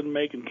 6 in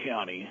Macon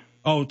County.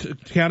 Oh,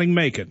 counting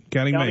Macon.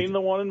 Counting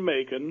the one in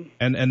Macon.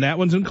 And that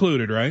one's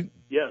included, right?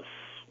 Yes.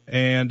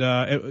 And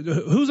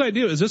whose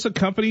idea? Is this a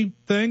company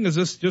thing? Is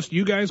this just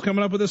you guys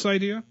coming up with this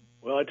idea?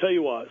 Well, I tell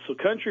you what. So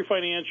Country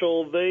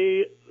Financial,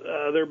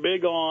 they're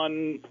big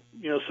on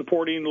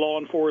supporting law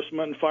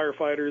enforcement and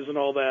firefighters and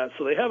all that.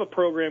 So they have a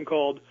program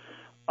called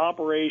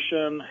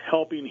Operation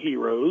Helping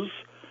Heroes,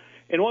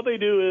 and what they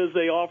do is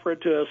they offer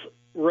it to us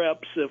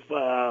reps if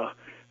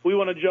we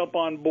want to jump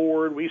on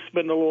board. We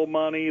spend a little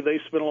money, they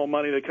spend a little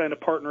money. They kind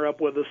of partner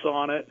up with us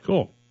on it.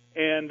 Cool.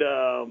 And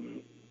I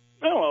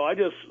don't know. I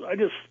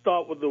just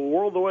thought with the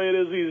world the way it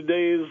is these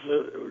days,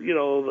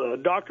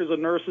 the doctors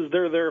and nurses,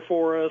 they're there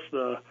for us.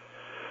 The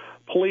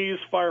police,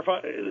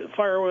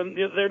 firemen,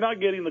 they're not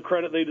getting the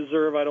credit they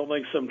deserve, I don't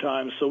think,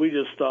 sometimes. So we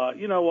just thought,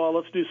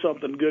 let's do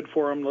something good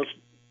for them.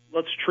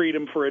 Let's treat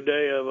them for a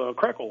day of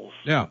Kreckles.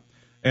 Yeah.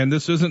 And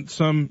this isn't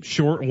some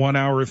short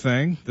 1-hour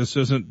thing. This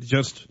isn't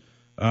just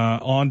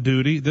on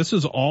duty. This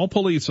is all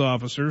police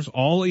officers,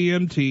 all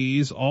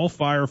EMTs, all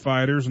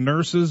firefighters,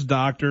 nurses,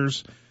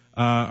 doctors.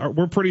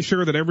 We're pretty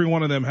sure that every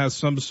one of them has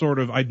some sort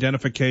of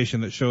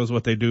identification that shows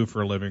what they do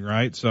for a living,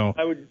 right? So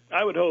I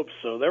would hope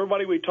so.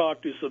 Everybody we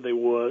talked to said they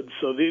would.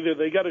 So either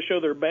they got to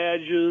show their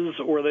badges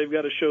or they've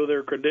got to show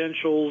their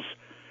credentials.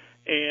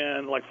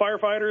 And like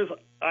firefighters,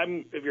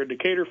 if you're a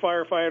Decatur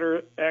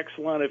firefighter,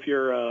 excellent. If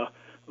you're a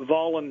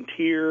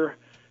volunteer,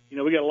 we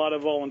got a lot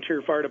of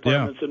volunteer fire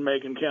departments in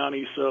Macon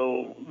County,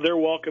 so they're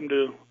welcome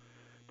to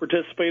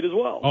participate as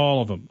well.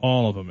 All of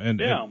them.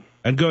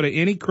 And go to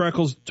any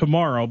Kreckles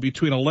tomorrow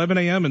between 11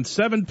 a.m. and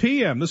 7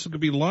 p.m. This could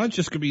be lunch,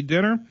 this could be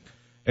dinner,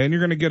 and you're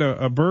going to get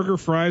a burger,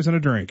 fries, and a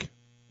drink.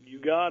 You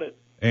got it.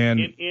 And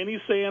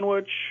any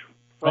sandwich,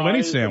 fries,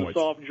 any sandwich, and a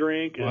soft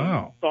drink,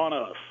 wow. It's on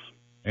us.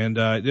 And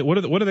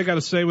what do they got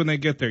to say when they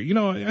get there?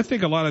 I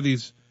think a lot of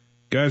these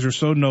guys are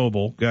so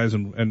noble, guys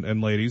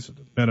and ladies,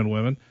 men and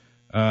women,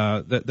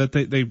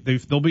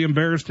 that they'll be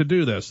embarrassed to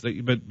do this.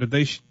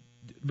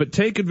 But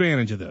take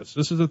advantage of this.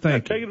 This is a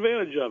thing. Take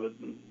advantage of it.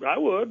 I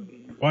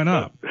would. Why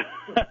not?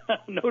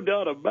 No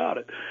doubt about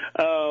it.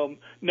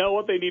 No,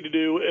 what they need to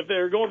do, if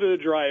they're going to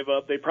the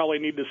drive-up, they probably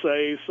need to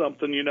say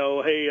something,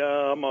 hey,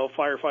 I'm a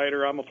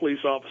firefighter, I'm a police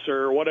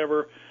officer, or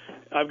whatever.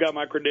 I've got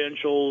my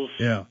credentials.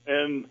 Yeah.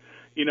 And,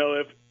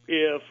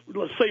 if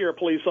let's say you're a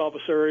police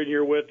officer and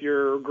you're with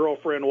your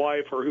girlfriend,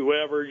 wife, or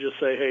whoever, just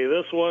say, hey,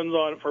 this one's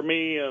on for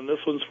me and this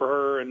one's for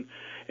her, and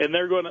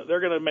they're going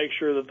to make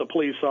sure that the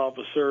police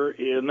officer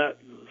in that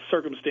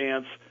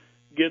circumstance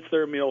gets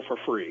their meal for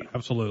free.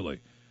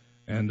 Absolutely.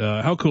 And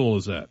how cool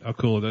is that? How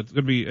cool is that? It's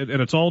gonna be,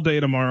 and it's all day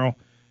tomorrow.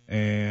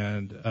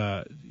 And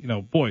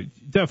boy,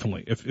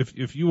 definitely.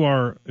 If you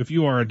are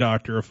a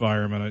doctor, a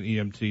fireman, an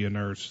EMT, a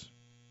nurse,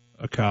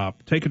 a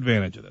cop, take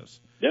advantage of this.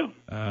 Yeah.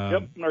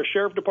 Yep. And our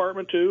sheriff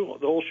department too,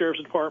 the whole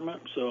sheriff's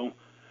department. So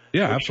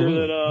yeah,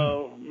 absolutely.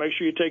 Make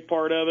sure you take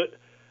part of it.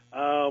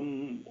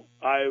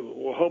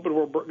 We're hoping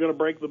we're going to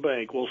break the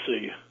bank. We'll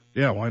see.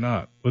 Yeah, why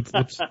not? Let's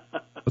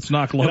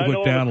knock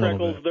Ludwick down a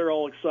little bit. They're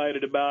all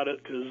excited about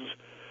it because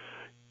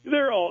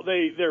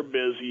they're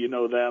busy, you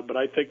know that. But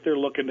I think they're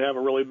looking to have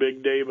a really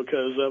big day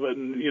because of it,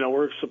 and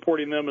we're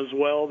supporting them as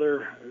well.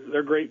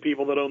 They're great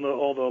people that own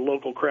all the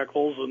local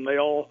Kreckles, and they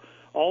all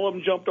of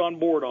them jumped on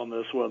board on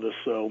this with us.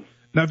 So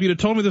now, if you'd have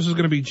told me this was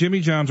going to be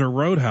Jimmy John's or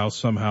Roadhouse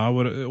somehow,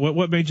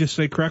 what made you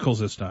say Kreckles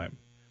this time?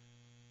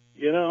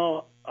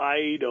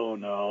 I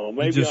don't know.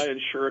 Maybe I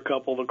insure a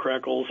couple of the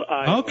Kreckles.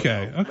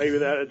 Okay. Maybe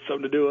that had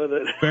something to do with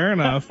it. Fair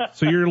enough.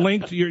 So you're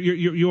linked.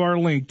 You are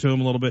linked to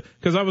them a little bit.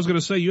 Because I was going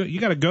to say you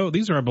got to go.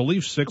 These are, I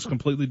believe, 6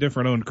 completely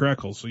different owned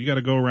Kreckles. So you got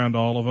to go around to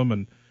all of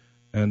them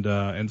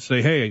and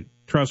say, hey,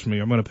 trust me,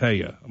 I'm going to pay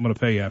you. I'm going to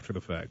pay you after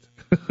the fact.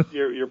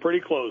 You're pretty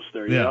close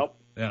there. Yeah. Yep.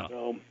 Yeah.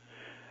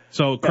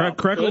 So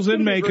Kreckles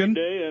in Macon.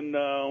 Day, and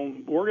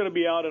we're going to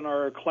be out in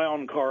our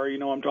clown car.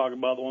 I'm talking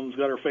about the one that's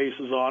got our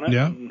faces on it.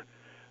 Yeah. And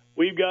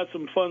we've got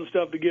some fun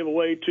stuff to give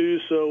away, too,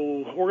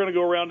 so we're going to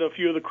go around to a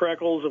few of the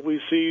Kreckles. If we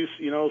see,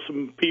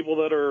 some people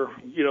that are,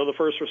 the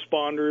first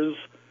responders,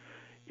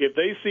 if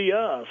they see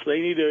us, they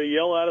need to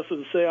yell at us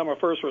and say, I'm a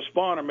first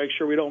responder, make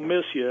sure we don't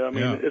miss you. I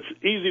mean, It's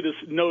easy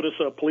to notice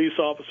a police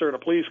officer in a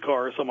police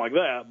car or something like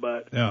that,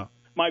 but it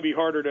might be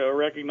harder to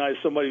recognize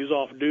somebody who's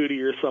off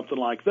duty or something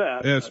like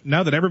that. Yes.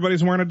 Now that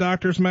everybody's wearing a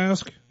doctor's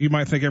mask, you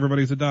might think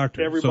everybody's a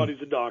doctor.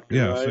 Everybody's a doctor,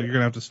 yeah, right? So you're going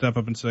to have to step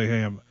up and say,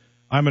 hey,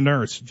 I'm a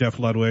nurse, Jeff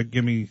Ludwick.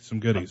 Give me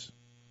some goodies.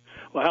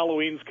 Well,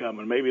 Halloween's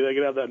coming. Maybe they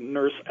could have that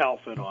nurse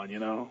outfit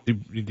on,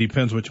 It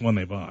depends which one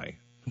they buy,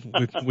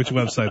 which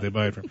website they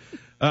buy it from.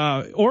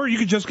 Or you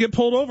could just get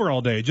pulled over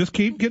all day. Just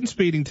keep getting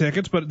speeding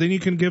tickets, but then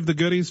you can give the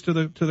goodies to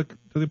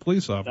the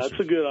police officers.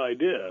 That's a good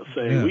idea.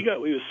 Say,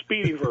 we was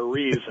speeding for a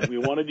reason. We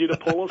wanted you to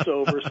pull us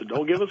over, so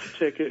don't give us a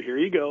ticket. Here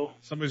you go.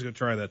 Somebody's going to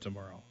try that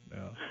tomorrow.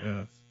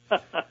 Yeah.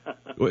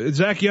 Is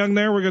Zach Young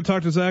there? We're going to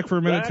talk to Zach for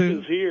a minute, too. Zach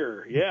is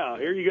here. Yeah,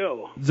 here you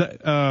go.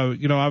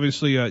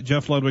 Obviously,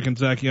 Jeff Ludwick and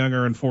Zach Young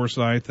are in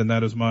Forsyth, and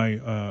that is my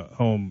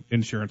home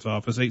insurance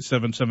office,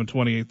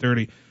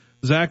 877-2830.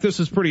 Zach,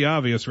 this is pretty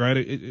obvious,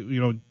 right?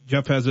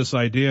 Jeff has this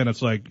idea, and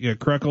it's like,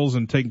 Kreckles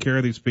and taking care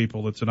of these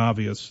people. It's an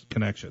obvious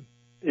connection.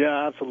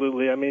 Yeah,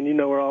 absolutely. I mean,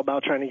 we're all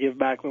about trying to give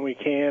back when we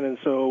can, and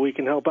so we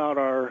can help out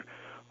our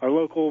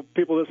local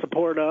people that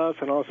support us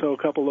and also a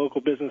couple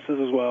local businesses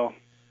as well.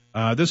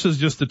 This is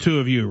just the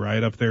two of you,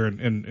 right, up there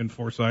in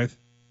Forsyth?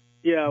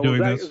 Yeah,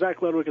 well,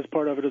 Zach Ludwick is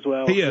part of it as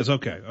well. He is,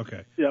 okay.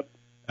 Yep.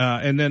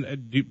 And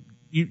then do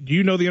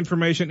you know the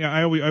information?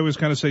 I always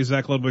kind of say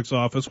Zach Ludwick's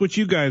office, which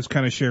you guys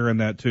kind of share in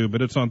that too,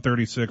 but it's on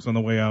 36 on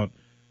the way out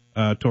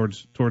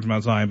towards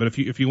Mount Zion. But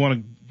if you want to,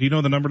 do you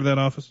know the number to that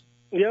office?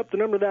 Yep, the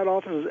number to that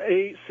office is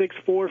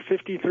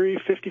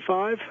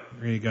 864-5355.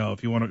 There you go.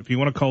 If you want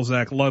to call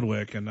Zach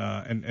Ludwick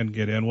and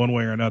get in one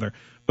way or another.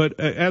 But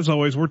as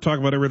always, we're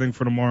talking about everything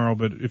for tomorrow.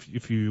 But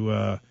if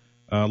you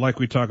like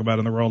we talk about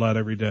in the rollout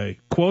every day,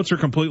 quotes are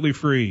completely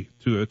free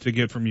to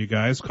get from you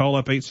guys. Call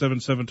up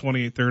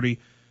 877-2830,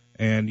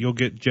 and you'll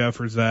get Jeff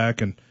or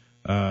Zach, and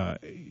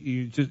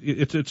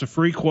it's a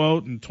free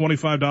quote and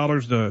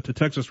 $25 to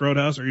Texas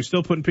Roadhouse. Are you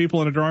still putting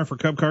people in a drawing for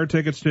Cub Card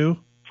tickets too?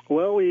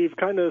 Well, we've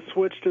kind of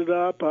switched it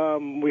up.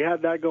 We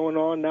had that going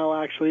on.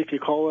 Now, actually, if you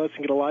call us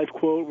and get a live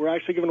quote, we're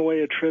actually giving away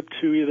a trip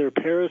to either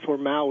Paris or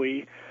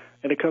Maui,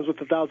 and it comes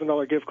with a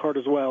 $1,000 gift card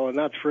as well, and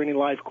that's for any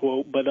live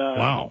quote. But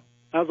wow.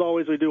 As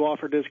always, we do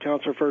offer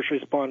discounts for first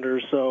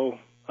responders, so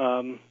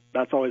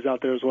that's always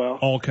out there as well.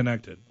 All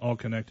connected.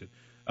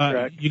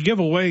 Correct. You give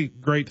away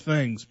great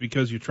things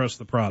because you trust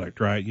the product,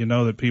 right? You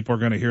know that people are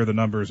going to hear the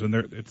numbers, and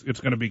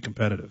it's going to be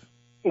competitive.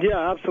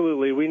 Yeah,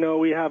 absolutely. We know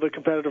we have a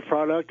competitive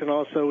product, and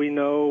also we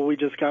know we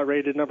just got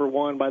rated number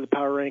 1 by the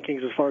Power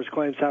Rankings as far as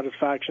claim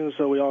satisfaction,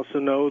 so we also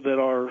know that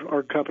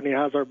our company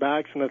has our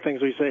backs, and the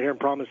things we say here and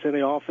promise in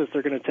the office,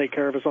 they're going to take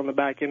care of us on the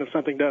back end if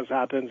something does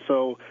happen,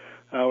 so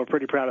we're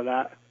pretty proud of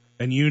that.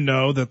 And you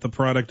know that the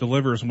product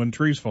delivers when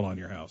trees fall on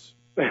your house.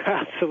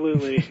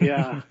 Absolutely,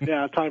 yeah,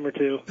 a time or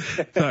two.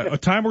 A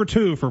time or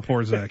two for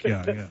poor Zach,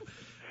 yeah.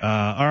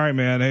 All right,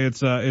 man. Hey,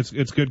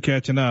 it's good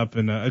catching up,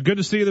 and good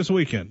to see you this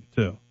weekend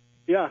too.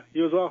 Yeah,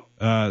 you as well.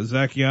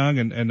 Zach Young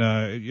and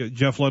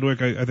Jeff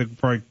Ludwick. I think we'll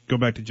probably go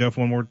back to Jeff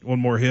one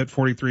more hit,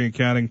 43 and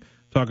counting.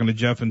 Talking to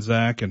Jeff and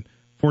Zach, and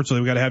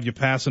fortunately we got to have you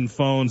passing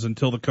phones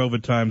until the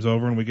COVID time's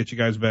over and we get you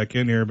guys back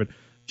in here. But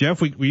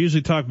Jeff, we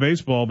usually talk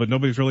baseball, but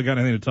nobody's really got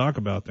anything to talk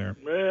about there.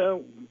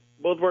 Well,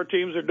 both of our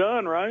teams are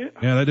done, right?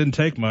 Yeah, that didn't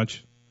take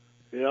much.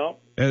 Yeah.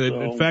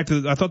 In fact,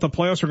 I thought the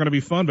playoffs were going to be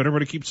fun, but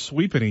everybody keeps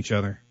sweeping each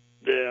other.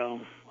 Yeah.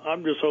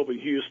 I'm just hoping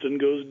Houston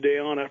goes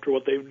down after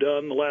what they've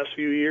done the last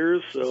few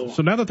years.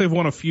 So now that they've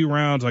won a few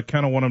rounds, I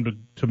kind of want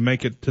them to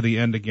make it to the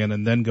end again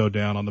and then go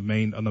down on the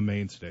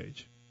main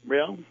stage.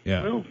 Yeah.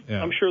 Yeah. Well,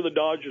 yeah. I'm sure the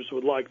Dodgers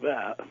would like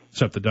that.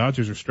 Except the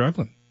Dodgers are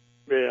struggling.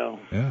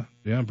 Yeah.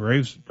 Yeah.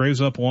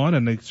 Braves up 1,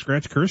 and they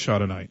scratched Kershaw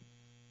tonight.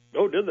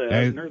 Oh, did they?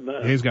 I hadn't heard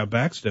that. He's got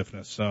back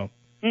stiffness, so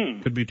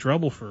could be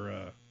trouble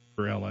for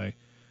L.A.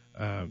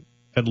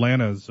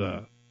 Atlanta's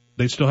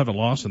they still haven't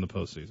lost in the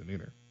postseason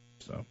either.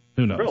 So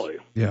who knows? Really?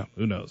 Yeah.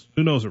 Who knows?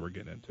 Who knows what we're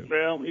getting into?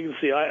 Well, you can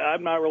see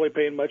I'm not really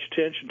paying much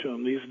attention to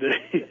them these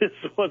days.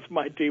 Once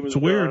my team is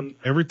it's weird. done,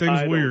 Everything's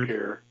I weird. Don't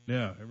care.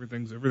 Yeah.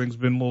 Everything's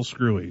been a little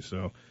screwy.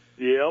 So.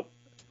 Yep.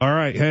 All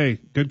right. Hey,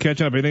 good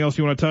catching up. Anything else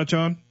you want to touch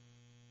on?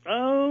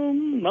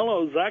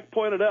 No, Zach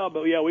pointed out,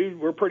 but yeah,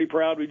 we're pretty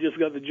proud. We just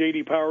got the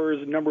J.D.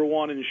 Powers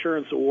 #1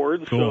 insurance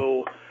award,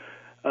 cool.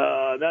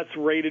 So that's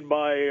rated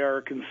by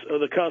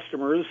the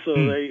customers. So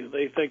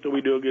they think that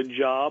we do a good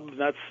job.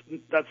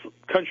 That's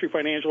Country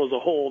Financial as a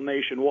whole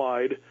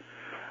nationwide.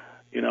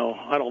 You know,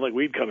 I don't think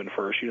we'd come in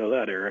first. You know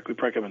that, Eric. We'd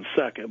probably come in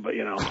second, but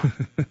you know.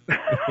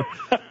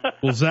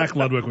 Well, Zach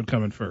Ludwick would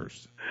come in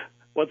first.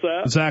 What's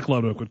that? Zach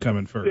Ludwick would come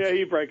in first. Yeah,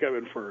 he'd probably come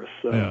in first.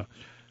 So. Yeah.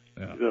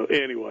 So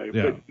anyway,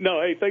 yeah. But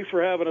no, hey, thanks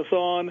for having us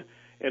on.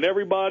 And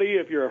everybody,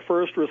 if you're a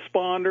first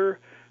responder,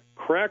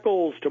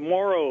 Crackles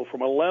tomorrow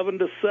from 11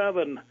 to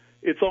 7.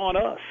 It's on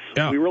us.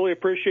 Yeah. We really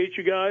appreciate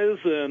you guys,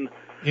 and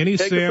any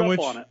take sandwich,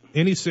 us up on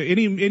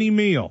it. any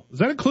meal. Does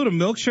that include a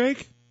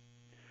milkshake?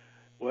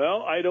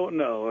 Well, I don't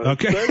know.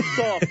 Okay. It says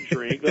soft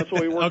drink. That's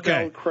what we worked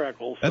out with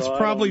Crackles. That's so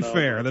probably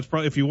fair. That's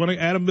probably, if you want to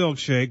add a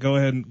milkshake, go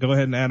ahead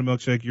and add a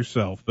milkshake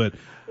yourself. But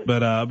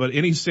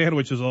any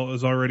sandwich is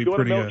already you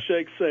pretty. Want a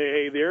milkshake? Say,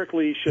 hey, the Eric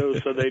Lee show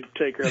said they'd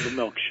take care of the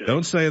milkshake.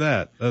 Don't say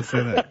that. Don't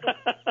say that.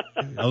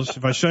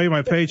 If I show you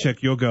my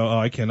paycheck, you'll go, oh,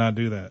 I cannot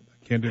do that.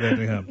 Can't do that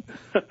to him.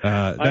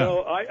 I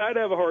know. I'd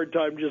have a hard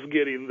time just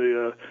getting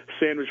the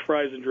sandwich,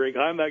 fries, and drink.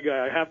 I'm that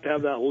guy. I have to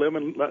have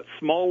that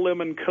small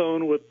lemon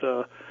cone with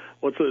the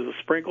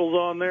sprinkles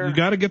on there. You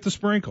got to get the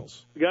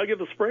sprinkles. You got to get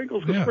the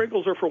sprinkles because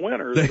sprinkles are for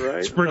winners,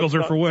 right? Sprinkles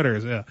are for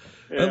winners. Yeah.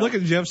 Look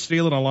at Jeff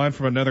stealing a line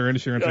from another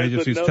insurance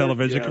agency's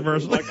television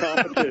commercial. It's my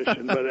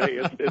competition, but hey,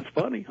 it's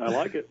funny. I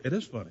like it. It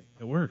is funny.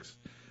 It works.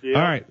 Yeah.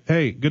 All right.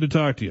 Hey, good to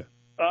talk to you.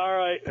 All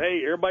right.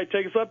 Hey, everybody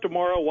take us up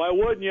tomorrow. Why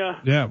wouldn't you?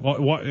 Yeah.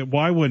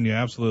 Why wouldn't you?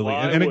 Absolutely.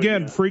 And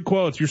again, free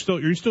quotes. You're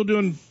still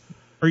doing,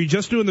 are you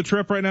just doing the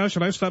trip right now?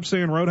 Should I stop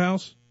saying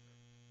Roadhouse?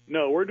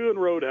 No, we're doing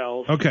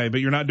Roadhouse. Okay,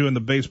 but you're not doing the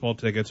baseball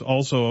tickets.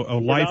 Also a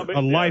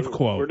life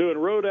quote. We're doing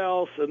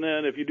Roadhouse, and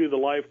then if you do the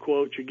life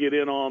quote, you get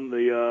in on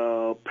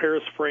the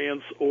Paris,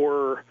 France,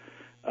 or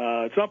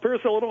it's not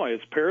Paris, Illinois.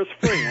 It's Paris,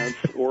 France,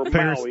 or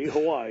Maui,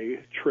 Hawaii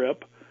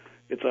trip.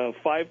 It's a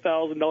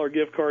 $5,000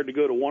 gift card to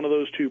go to one of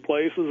those two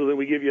places, and then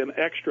we give you an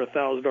extra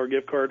 $1,000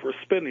 gift card for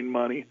spending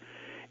money.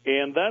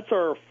 And that's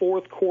our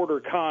fourth quarter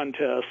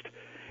contest,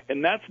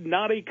 and that's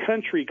not a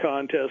country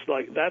contest.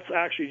 Like, that's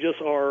actually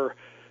just our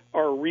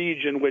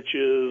region, which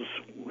is,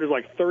 there's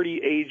like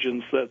 30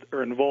 agents that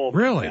are involved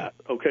really? in that.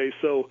 Okay,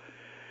 so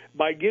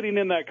by getting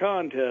in that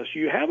contest,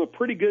 you have a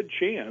pretty good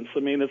chance.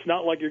 I mean, it's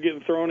not like you're getting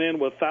thrown in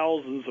with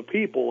thousands of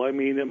people. I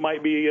mean, it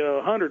might be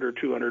 100 or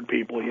 200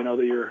 people, you know,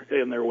 that you're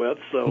in there with.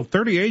 So well,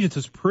 30 agents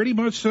is pretty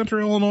much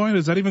Central Illinois.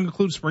 Does that even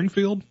include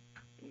Springfield?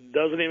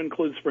 Doesn't even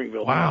include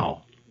Springfield.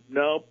 Wow.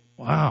 Nope.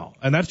 Wow.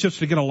 And that's just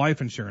to get a life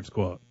insurance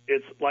quote.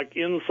 It's like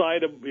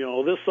inside of, you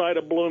know, this side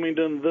of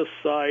Bloomington, this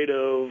side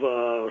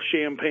of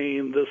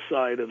Champaign, this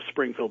side of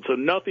Springfield. So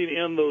nothing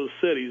in those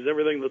cities,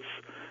 everything that's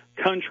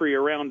country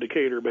around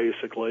Decatur,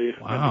 basically.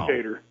 Wow.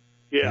 Decatur.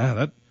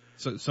 Yeah.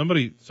 So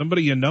somebody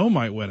you know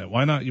might win it.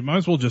 Why not? You might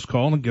as well just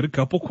call and get a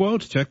couple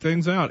quotes, check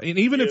things out. And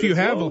even if you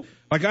have,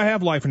 like I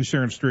have life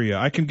insurance through you,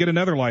 I can get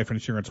another life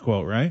insurance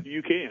quote, right?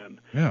 You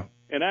can. Yeah.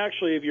 And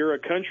actually, if you're a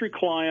country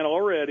client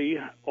already,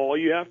 all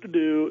you have to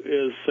do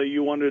is say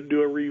you want to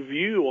do a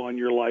review on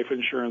your life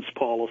insurance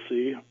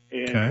policy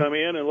and come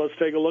in and let's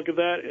take a look at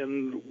that,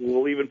 and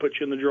we'll even put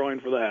you in the drawing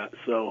for that.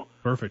 So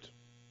perfect.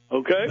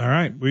 Okay. All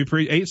right. We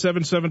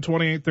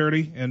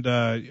 877-2830, and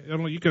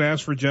you can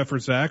ask for Jeff or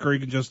Zach, or you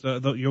can just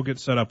you'll get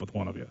set up with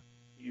one of you.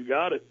 You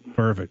got it.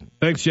 Perfect.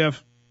 Thanks,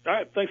 Jeff. All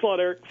right. Thanks a lot,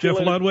 Eric. Jeff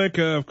Ludwick,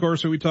 of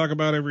course, who we talk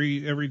about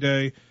every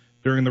day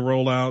during the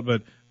rollout,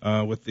 but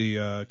with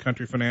the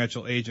Country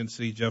Financial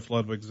Agency, Jeff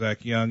Ludwick,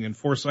 Zach Young, and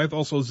Forsyth.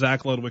 Also,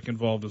 Zach Ludwick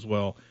involved as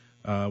well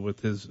with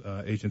his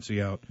agency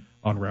out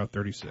on Route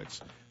 36.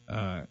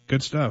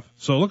 Good stuff.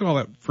 So look at all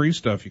that free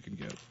stuff you can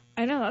get.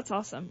 I know, that's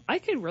awesome. I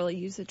could really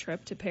use a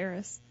trip to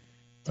Paris,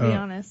 to be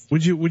honest.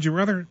 Would you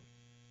rather?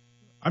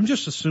 I'm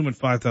just assuming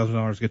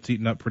 $5,000 gets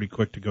eaten up pretty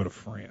quick to go to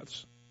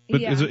France.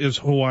 But yeah. Is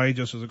Hawaii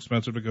just as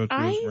expensive to go to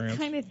as France? I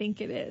kind of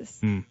think it is.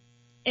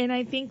 And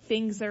I think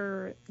things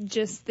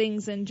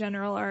in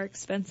general are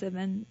expensive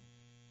in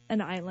an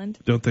island.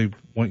 Don't they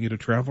want you to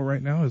travel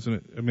right now? Isn't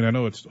it? I mean, I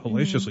know it's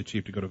hellaciously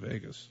cheap to go to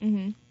Vegas.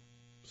 Mm-hmm.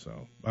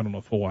 So I don't know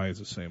if Hawaii is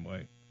the same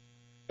way.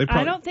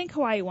 I don't think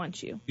Hawaii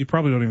wants you. You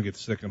probably don't even get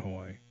sick in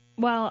Hawaii.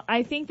 Well,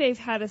 I think they've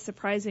had a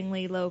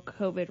surprisingly low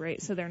COVID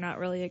rate, so they're not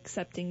really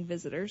accepting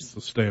visitors. So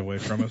stay away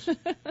from us.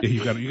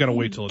 You got to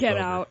wait till it's Get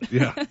over. out.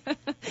 Yeah.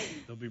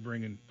 They'll be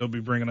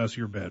bringing us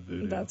your bad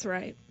voodoo. That's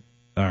right.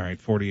 All right,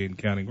 48 and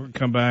counting. We're going to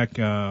come back.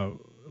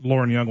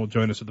 Lauren Young will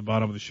join us at the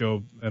bottom of the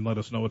show and let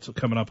us know what's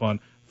coming up on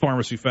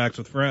Pharmacy Facts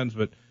with Friends.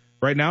 But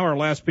right now, our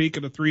last peek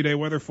at the 3-day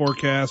weather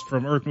forecast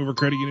from Earth Mover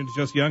Credit Union to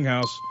Just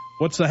Younghouse.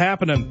 What's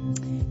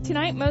happening?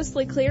 Tonight,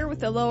 mostly clear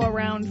with a low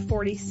around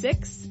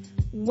 46.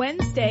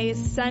 Wednesday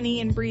is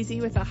sunny and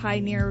breezy with a high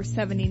near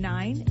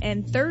 79.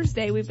 And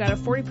Thursday, we've got a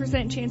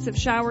 40% chance of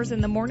showers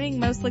in the morning,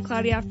 mostly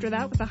cloudy after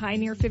that with a high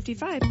near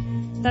 55.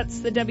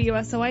 That's the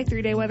WSOI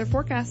 3-day weather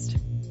forecast.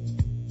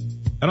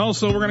 And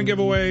also, we're going to give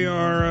away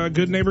our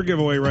Good Neighbor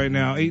giveaway right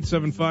now.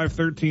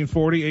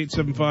 875-1340.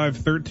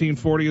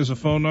 875-1340 is a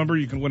phone number.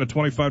 You can win a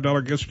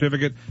 $25 gift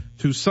certificate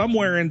to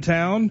somewhere in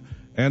town.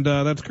 And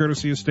that's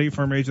courtesy of State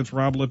Farm agents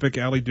Rob Lippick,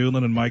 Allie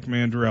Doolin, and Mike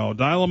Mandrell.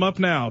 Dial them up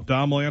now.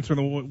 Dom will answer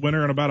the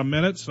winner in about a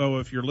minute. So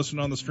if you're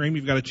listening on the stream,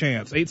 you've got a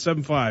chance.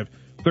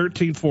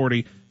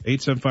 875-1340.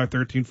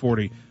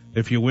 875-1340.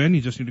 If you win, you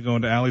just need to go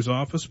into Allie's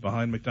office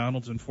behind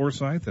McDonald's in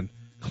Forsyth and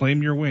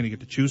claim your win. You get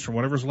to choose from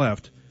whatever's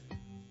left.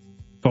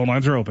 Phone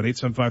lines are open.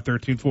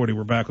 875-1340.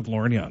 We're back with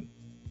Lauren Young.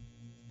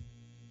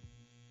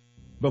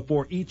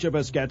 Before each of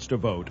us gets to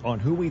vote on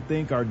who we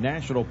think our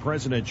national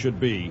president should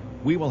be,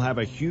 we will have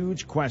a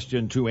huge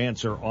question to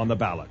answer on the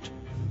ballot.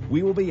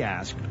 We will be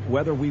asked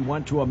whether we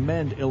want to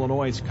amend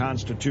Illinois'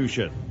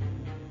 Constitution.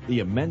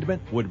 The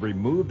amendment would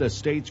remove the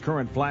state's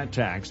current flat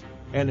tax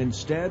and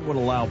instead would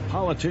allow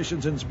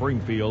politicians in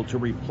Springfield to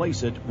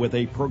replace it with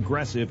a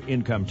progressive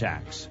income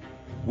tax.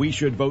 We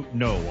should vote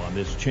no on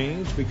this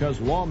change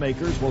because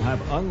lawmakers will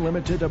have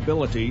unlimited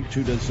ability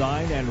to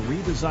design and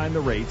redesign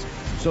the rates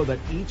so that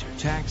each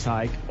tax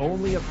hike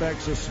only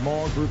affects a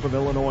small group of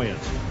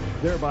Illinoisans,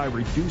 thereby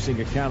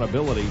reducing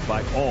accountability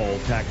by all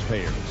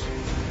taxpayers.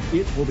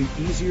 It will be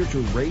easier to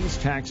raise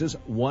taxes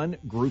one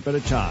group at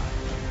a time.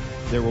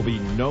 There will be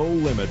no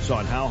limits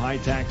on how high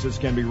taxes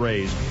can be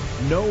raised,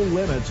 no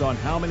limits on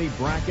how many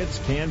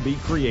brackets can be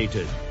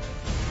created.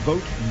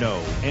 Vote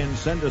no and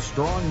send a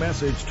strong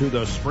message to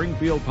the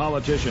Springfield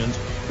politicians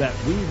that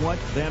we want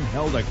them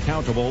held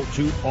accountable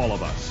to all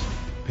of us.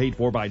 Paid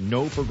for by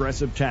No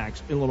Progressive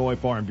Tax, Illinois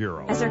Farm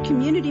Bureau. As our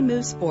community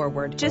moves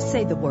forward, just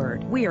say the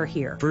word. We are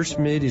here. First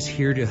Mid is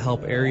here to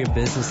help area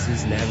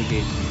businesses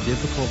navigate through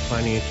difficult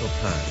financial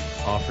times,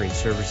 offering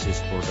services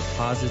for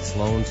deposits,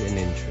 loans, and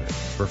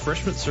insurance.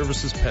 Refreshment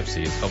Services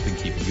Pepsi is helping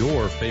keep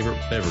your favorite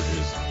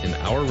beverages in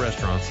our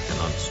restaurants and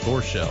on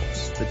store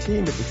shelves. The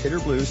team at Decatur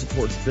Blue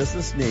supports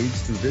business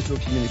needs through visual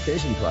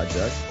communication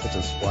projects such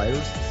as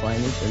flyers,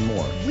 signage, and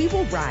more. We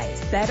will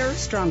rise better,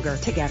 stronger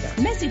together.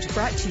 Message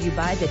brought to you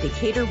by the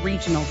Decatur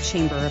Regional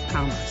Chamber of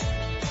Commerce.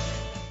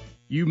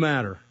 You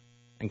matter,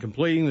 and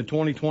completing the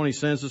 2020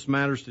 census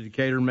matters to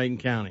Decatur and Macon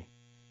County.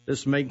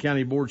 This is Macon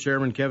County Board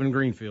Chairman Kevin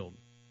Greenfield.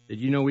 Did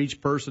you know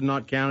each person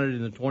not counted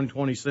in the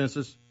 2020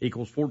 census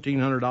equals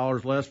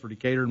 $1,400 less for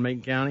Decatur and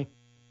Macon County?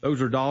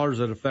 Those are dollars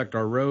that affect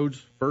our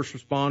roads, first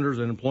responders,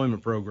 and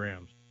employment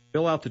programs.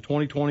 Fill out the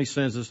 2020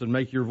 census and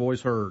make your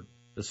voice heard.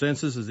 The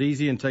census is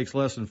easy and takes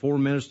less than 4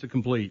 minutes to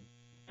complete.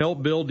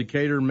 Help build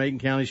Decatur and Macon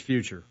County's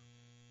future.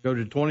 Go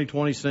to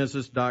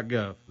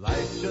 2020census.gov.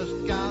 Life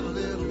just got a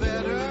little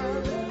better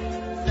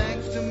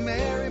thanks to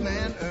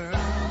Merryman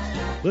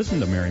Herbs. Listen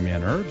to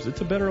Merryman Herbs.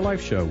 It's a better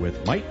life show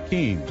with Mike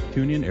King.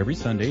 Tune in every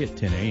Sunday at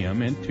 10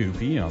 a.m. and 2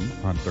 p.m.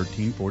 on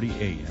 1340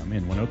 a.m.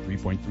 and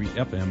 103.3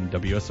 FM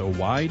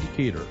WSOY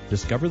Decatur.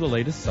 Discover the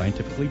latest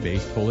scientifically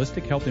based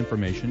holistic health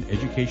information,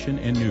 education,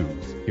 and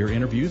news. Hear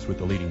interviews with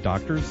the leading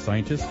doctors,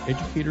 scientists,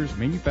 educators,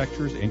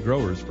 manufacturers, and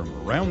growers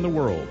from around the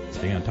world.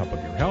 Stay on top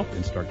of your health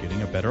and start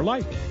getting a better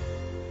life.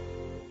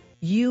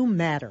 You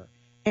matter,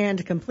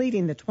 and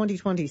completing the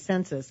 2020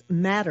 census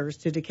matters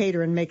to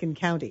Decatur and Macon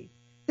County.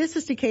 This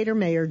is Decatur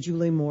Mayor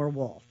Julie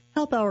Moore-Wolf.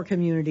 Help our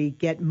community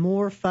get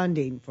more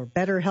funding for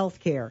better health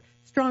care,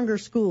 stronger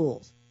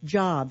schools,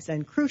 jobs,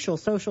 and crucial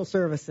social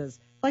services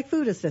like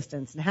food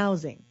assistance and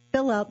housing.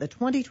 Fill out the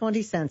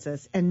 2020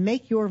 census and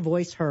make your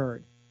voice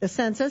heard. The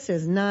census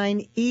is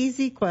 9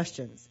 easy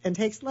questions and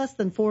takes less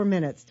than 4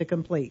 minutes to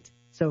complete.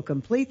 So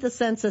complete the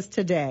census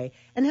today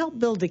and help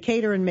build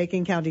Decatur and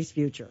Macon County's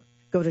future.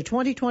 Go to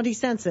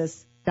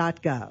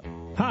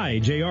 2020census.gov. Hi,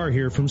 JR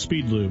here from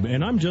Speedlube,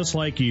 and I'm just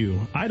like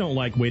you. I don't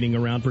like waiting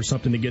around for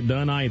something to get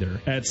done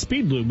either. At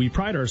Speedlube, we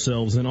pride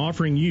ourselves in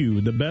offering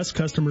you the best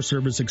customer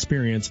service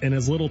experience in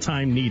as little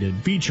time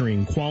needed,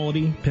 featuring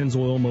quality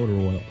Pennzoil motor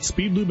oil.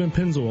 Speedlube and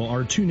Pennzoil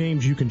are two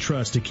names you can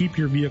trust to keep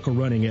your vehicle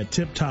running at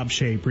tip-top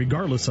shape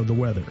regardless of the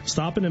weather.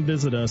 Stop in and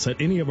visit us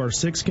at any of our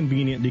 6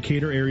 convenient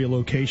Decatur area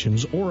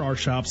locations or our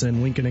shops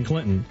in Lincoln and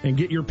Clinton, and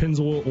get your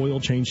Pennzoil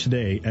oil change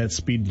today at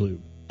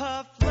Speedlube.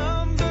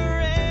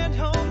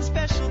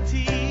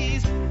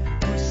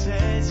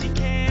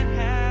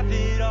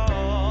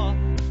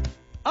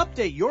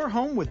 Update your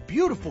home with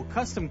beautiful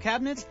custom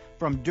cabinets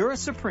from Dura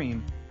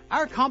Supreme.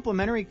 Our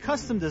complimentary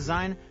custom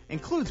design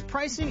includes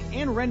pricing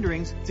and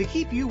renderings to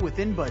keep you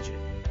within budget.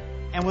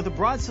 And with a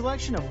broad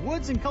selection of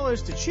woods and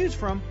colors to choose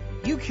from,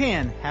 you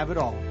can have it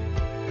all.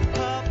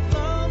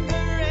 Lumber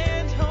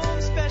and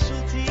Home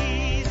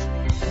Specialties.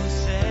 Who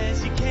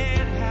says you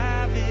can't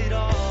have it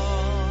all?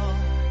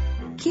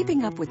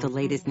 Keeping up with the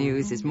latest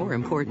news is more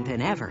important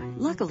than ever.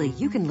 Luckily,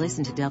 you can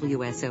listen to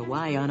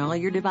WSOY on all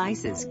your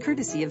devices,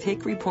 courtesy of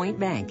Hickory Point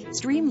Bank.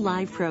 Stream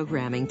live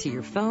programming to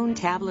your phone,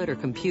 tablet, or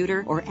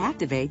computer, or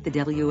activate the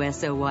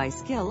WSOY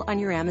skill on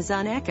your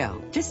Amazon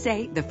Echo. Just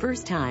say, the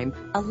first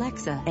time,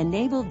 Alexa,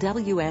 enable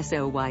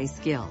WSOY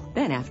skill.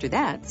 Then after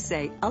that,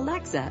 say,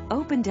 Alexa,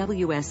 open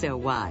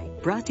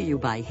WSOY. Brought to you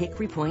by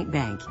Hickory Point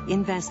Bank.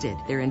 Invested.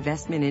 Their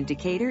investment in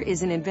Decatur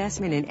is an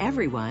investment in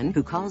everyone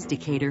who calls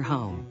Decatur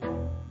home.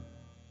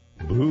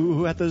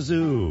 Boo at the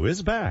Zoo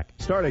is back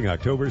starting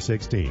October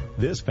 16th.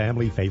 This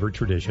family favorite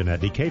tradition at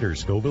Decatur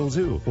Scoville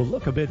Zoo will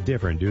look a bit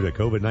different due to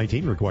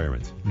COVID-19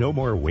 requirements. No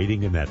more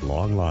waiting in that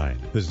long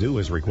line. The zoo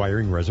is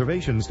requiring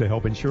reservations to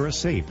help ensure a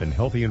safe and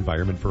healthy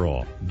environment for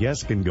all.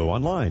 Guests can go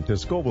online to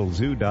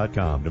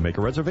ScovilleZoo.com to make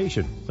a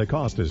reservation. The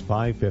cost is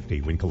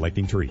 $5.50 when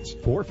collecting treats,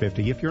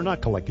 $4.50 if you're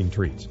not collecting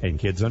treats, and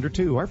kids under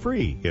 2 are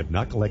free if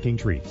not collecting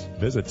treats.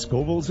 Visit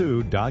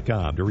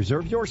ScovilleZoo.com to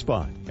reserve your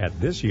spot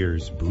at this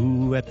year's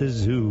Boo at the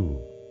Zoo.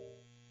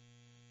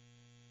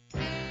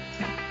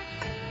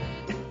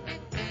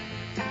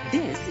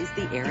 This is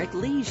the Eric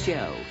Lee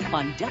Show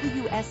on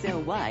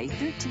WSOY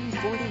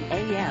 1340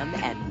 AM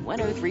and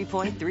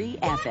 103.3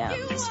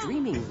 FM.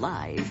 Streaming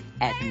live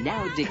at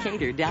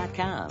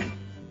nowdecatur.com.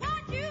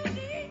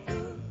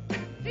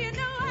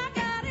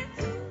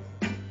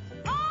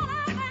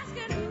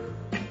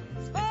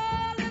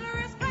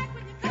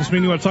 This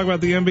mean you want to talk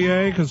about the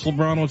NBA because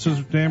LeBron wants his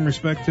damn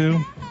respect too?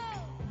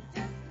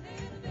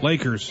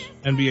 Lakers,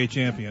 NBA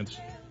champions.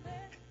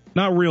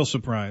 Not real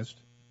surprised.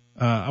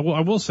 I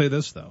will say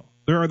this though.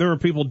 There are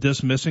people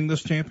dismissing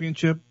this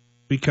championship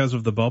because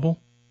of the bubble.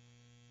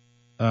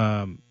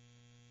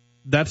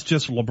 That's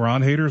just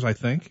LeBron haters, I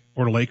think,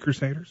 or Lakers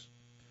haters.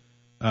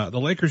 The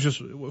Lakers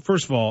just,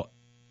 first of all,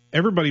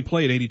 everybody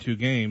played 82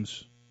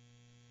 games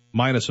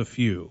minus a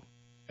few.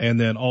 And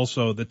then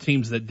also the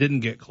teams that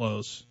didn't get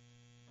close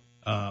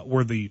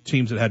were the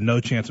teams that had no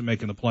chance of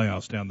making the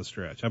playoffs down the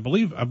stretch. I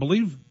believe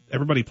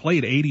everybody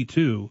played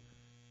 82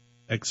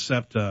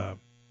 except, I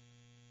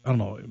don't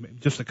know,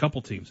 just a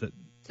couple teams that.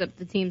 Except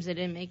the teams that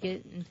didn't make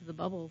it into the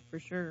bubble, for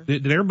sure.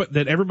 Did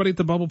everybody at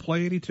the bubble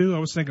play 82? I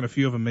was thinking a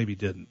few of them maybe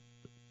didn't.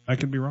 I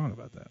could be wrong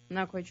about that. I'm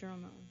not quite sure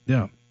on that one.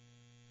 Yeah.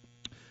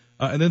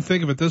 And then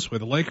think of it this way.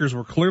 The Lakers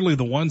were clearly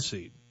the 1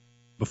 seed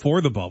before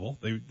the bubble.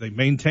 They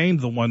maintained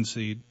the 1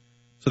 seed.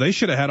 So they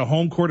should have had a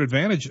home court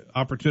advantage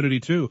opportunity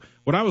too.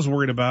 What I was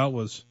worried about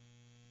was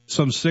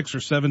some 6 or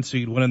 7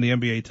 seed winning the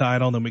NBA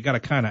title, and then we got to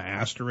kind of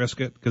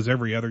asterisk it because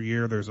every other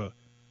year there's a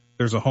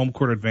home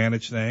court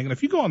advantage thing. And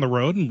if you go on the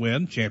road and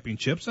win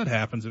championships, that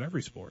happens in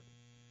every sport.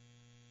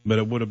 But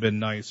it would have been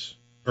nice,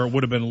 or it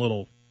would have been a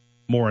little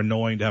more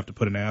annoying to have to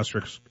put an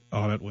asterisk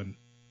on it when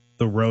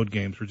the road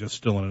games were just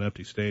still in an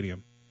empty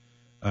stadium.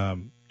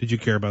 Did you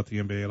care about the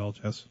NBA at all,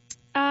 Jess?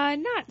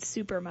 Not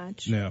super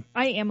much. Yeah.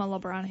 I am a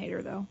LeBron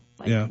hater, though.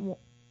 Yeah.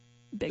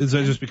 Big Is that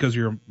fan. just because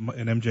you're an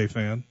MJ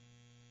fan?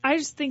 I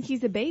just think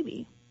he's a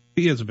baby.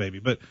 He is a baby,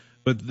 but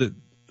the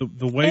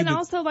way and that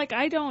also, like,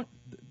 I don't.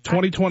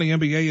 2020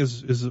 NBA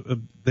is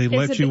they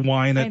let you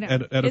whine at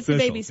officials. It's a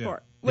baby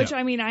sport, yeah. which yeah.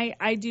 I mean,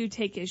 I do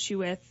take issue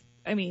with.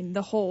 I mean,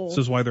 the whole. This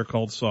is why they're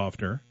called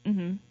softer.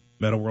 Mm-hmm.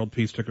 Meta World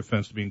Peace took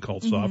offense to being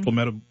called soft. Well,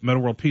 Meta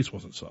World Peace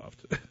wasn't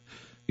soft.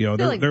 You know, I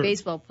feel like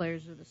baseball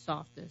players are the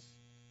softest.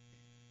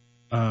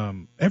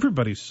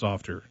 Everybody's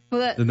softer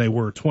than they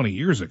were 20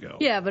 years ago.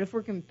 Yeah, but if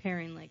we're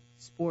comparing like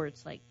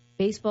sports, like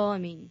baseball, I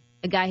mean,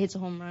 a guy hits a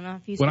home run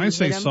off you. When I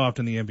say soft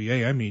in the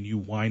NBA, I mean you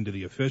whine to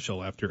the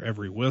official after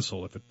every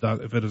whistle if it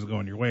doesn't go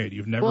on your way.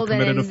 You've never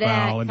committed a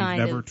foul and you've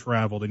never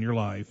traveled in your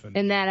life. And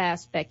in that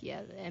aspect,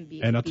 yeah, the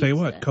NBA. And I'll tell you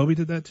what, Kobe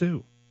did that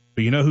too.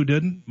 But you know who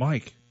didn't?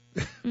 Mike.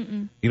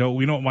 You know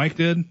what Mike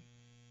did?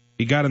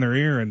 He got in their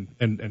ear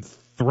and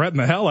threatened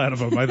the hell out of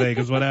them, I think,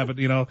 is what happened.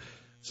 You know,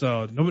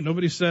 so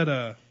nobody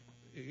said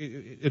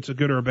it's a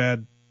good or a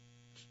bad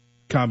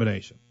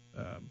combination.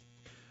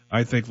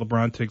 I think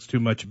LeBron takes too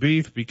much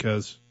beef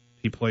because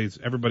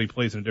everybody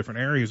plays in a different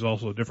area. He's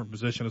also a different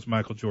position as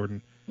Michael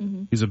Jordan.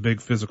 Mm-hmm. He's a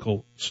big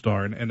physical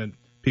star. And then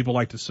people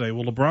like to say,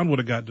 well, LeBron would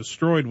have got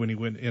destroyed when he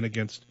went in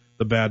against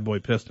the bad boy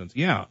Pistons.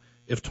 Yeah.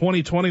 If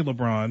 2020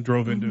 LeBron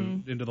drove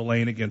into the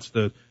lane against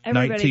the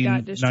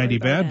 1990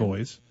 bad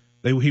boys,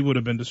 he would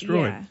have been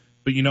destroyed. Yeah.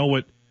 But you know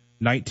what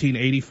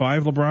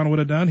 1985 LeBron would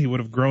have done? He would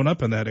have grown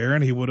up in that era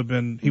and he wouldn't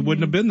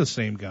have been the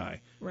same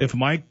guy. Right. If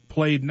Mike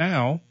played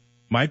now,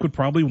 Mike would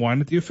probably whine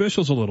at the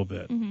officials a little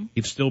bit. Mm-hmm.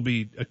 He'd still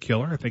be a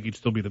killer. I think he'd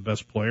still be the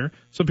best player.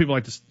 Some people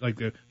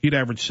he'd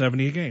average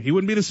 70 a game. He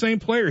wouldn't be the same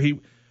player. He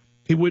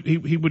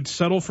would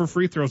settle for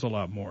free throws a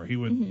lot more. He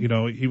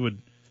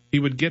would, he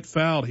would get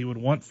fouled. He would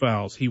want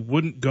fouls. He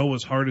wouldn't go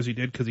as hard as he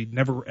did because he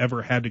never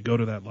ever had to go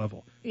to that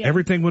level. Yeah.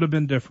 Everything would have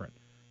been different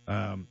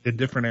in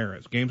different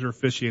eras. Games are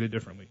officiated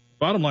differently.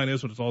 Bottom line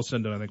is, when it's all said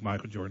and done, I think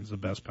Michael Jordan's the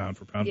best pound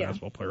for pound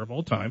basketball player of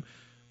all time.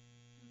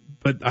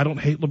 but I don't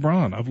hate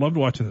LeBron. I've loved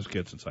watching this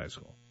kid since high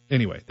school.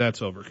 Anyway,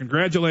 that's over.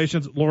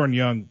 Congratulations. Lauren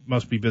Young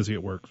must be busy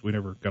at work, so we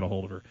never got a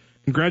hold of her.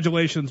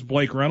 Congratulations,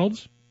 Blake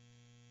Reynolds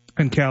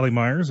and Callie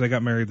Myers. They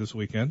got married this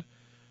weekend.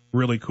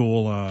 Really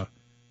cool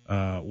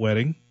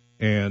wedding,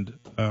 and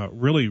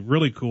really,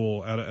 really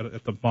cool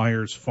at the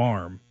Myers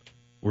farm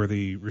where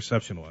the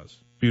reception was.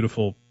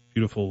 Beautiful,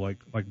 like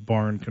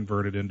barn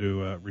converted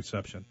into a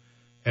reception.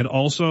 And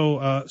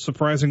also,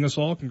 surprising us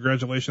all,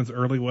 congratulations,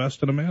 Early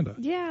West and Amanda.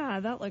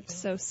 Yeah, that looked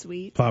so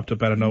sweet. Popped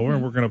up out of nowhere,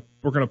 and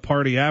we're gonna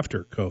party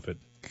after COVID.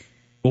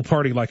 We'll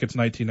party like it's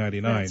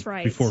 1999. That's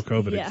right. Before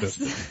COVID Yes.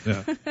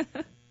 existed. Yeah.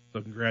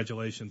 So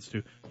congratulations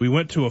to. We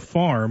went to a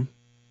farm.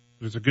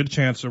 There's a good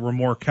chance there were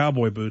more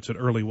cowboy boots at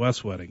Early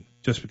West's wedding,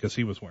 just because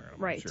he was wearing them.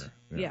 Right. I'm sure.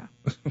 Yeah.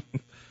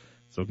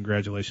 So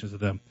congratulations to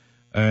them,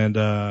 and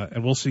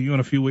we'll see you in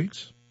a few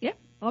weeks. Yeah,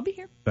 I'll be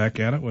here. Back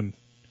at it when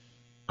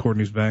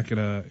Courtney's back in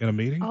a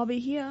meeting. I'll be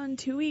here in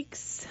 2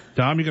 weeks.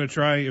 Dom, you gonna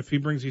try if he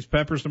brings these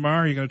peppers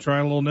tomorrow? You gonna try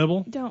a little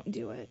nibble? Don't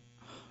do it.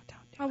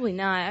 Probably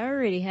not. I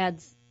already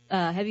had.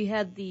 Have you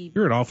had the?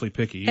 You're an awfully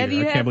picky eater. I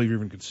can't believe you're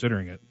even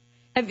considering it.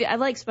 I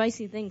like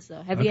spicy things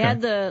though. Have you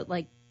had the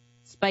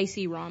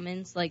spicy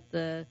ramens, like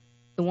the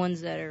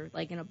ones that are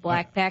like in a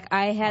black pack?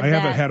 I haven't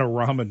had a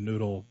ramen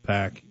noodle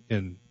pack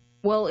in.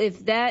 Well,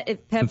 if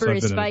pepper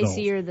is been an adult.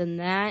 spicier than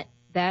that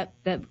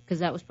because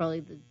that was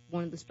probably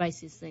one of the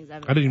spiciest things I've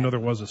ever I didn't even know had.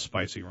 there was a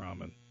spicy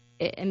ramen.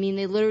 I mean,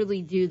 they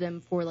literally do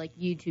them for like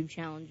YouTube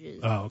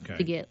challenges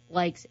to get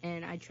likes,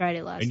 and I tried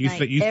it last and you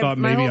night. You thought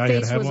maybe I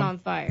had my whole face was one? on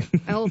fire.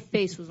 My whole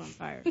face was on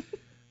fire.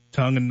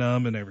 Tongue and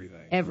numb and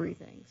everything.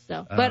 Everything.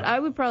 So, but I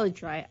would probably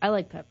try it. I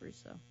like peppers,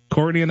 so.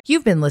 Courtney and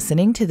You've been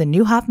listening to the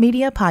Newhoff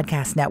Media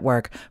Podcast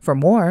Network. For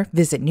more,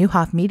 visit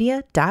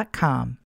newhoffmedia.com.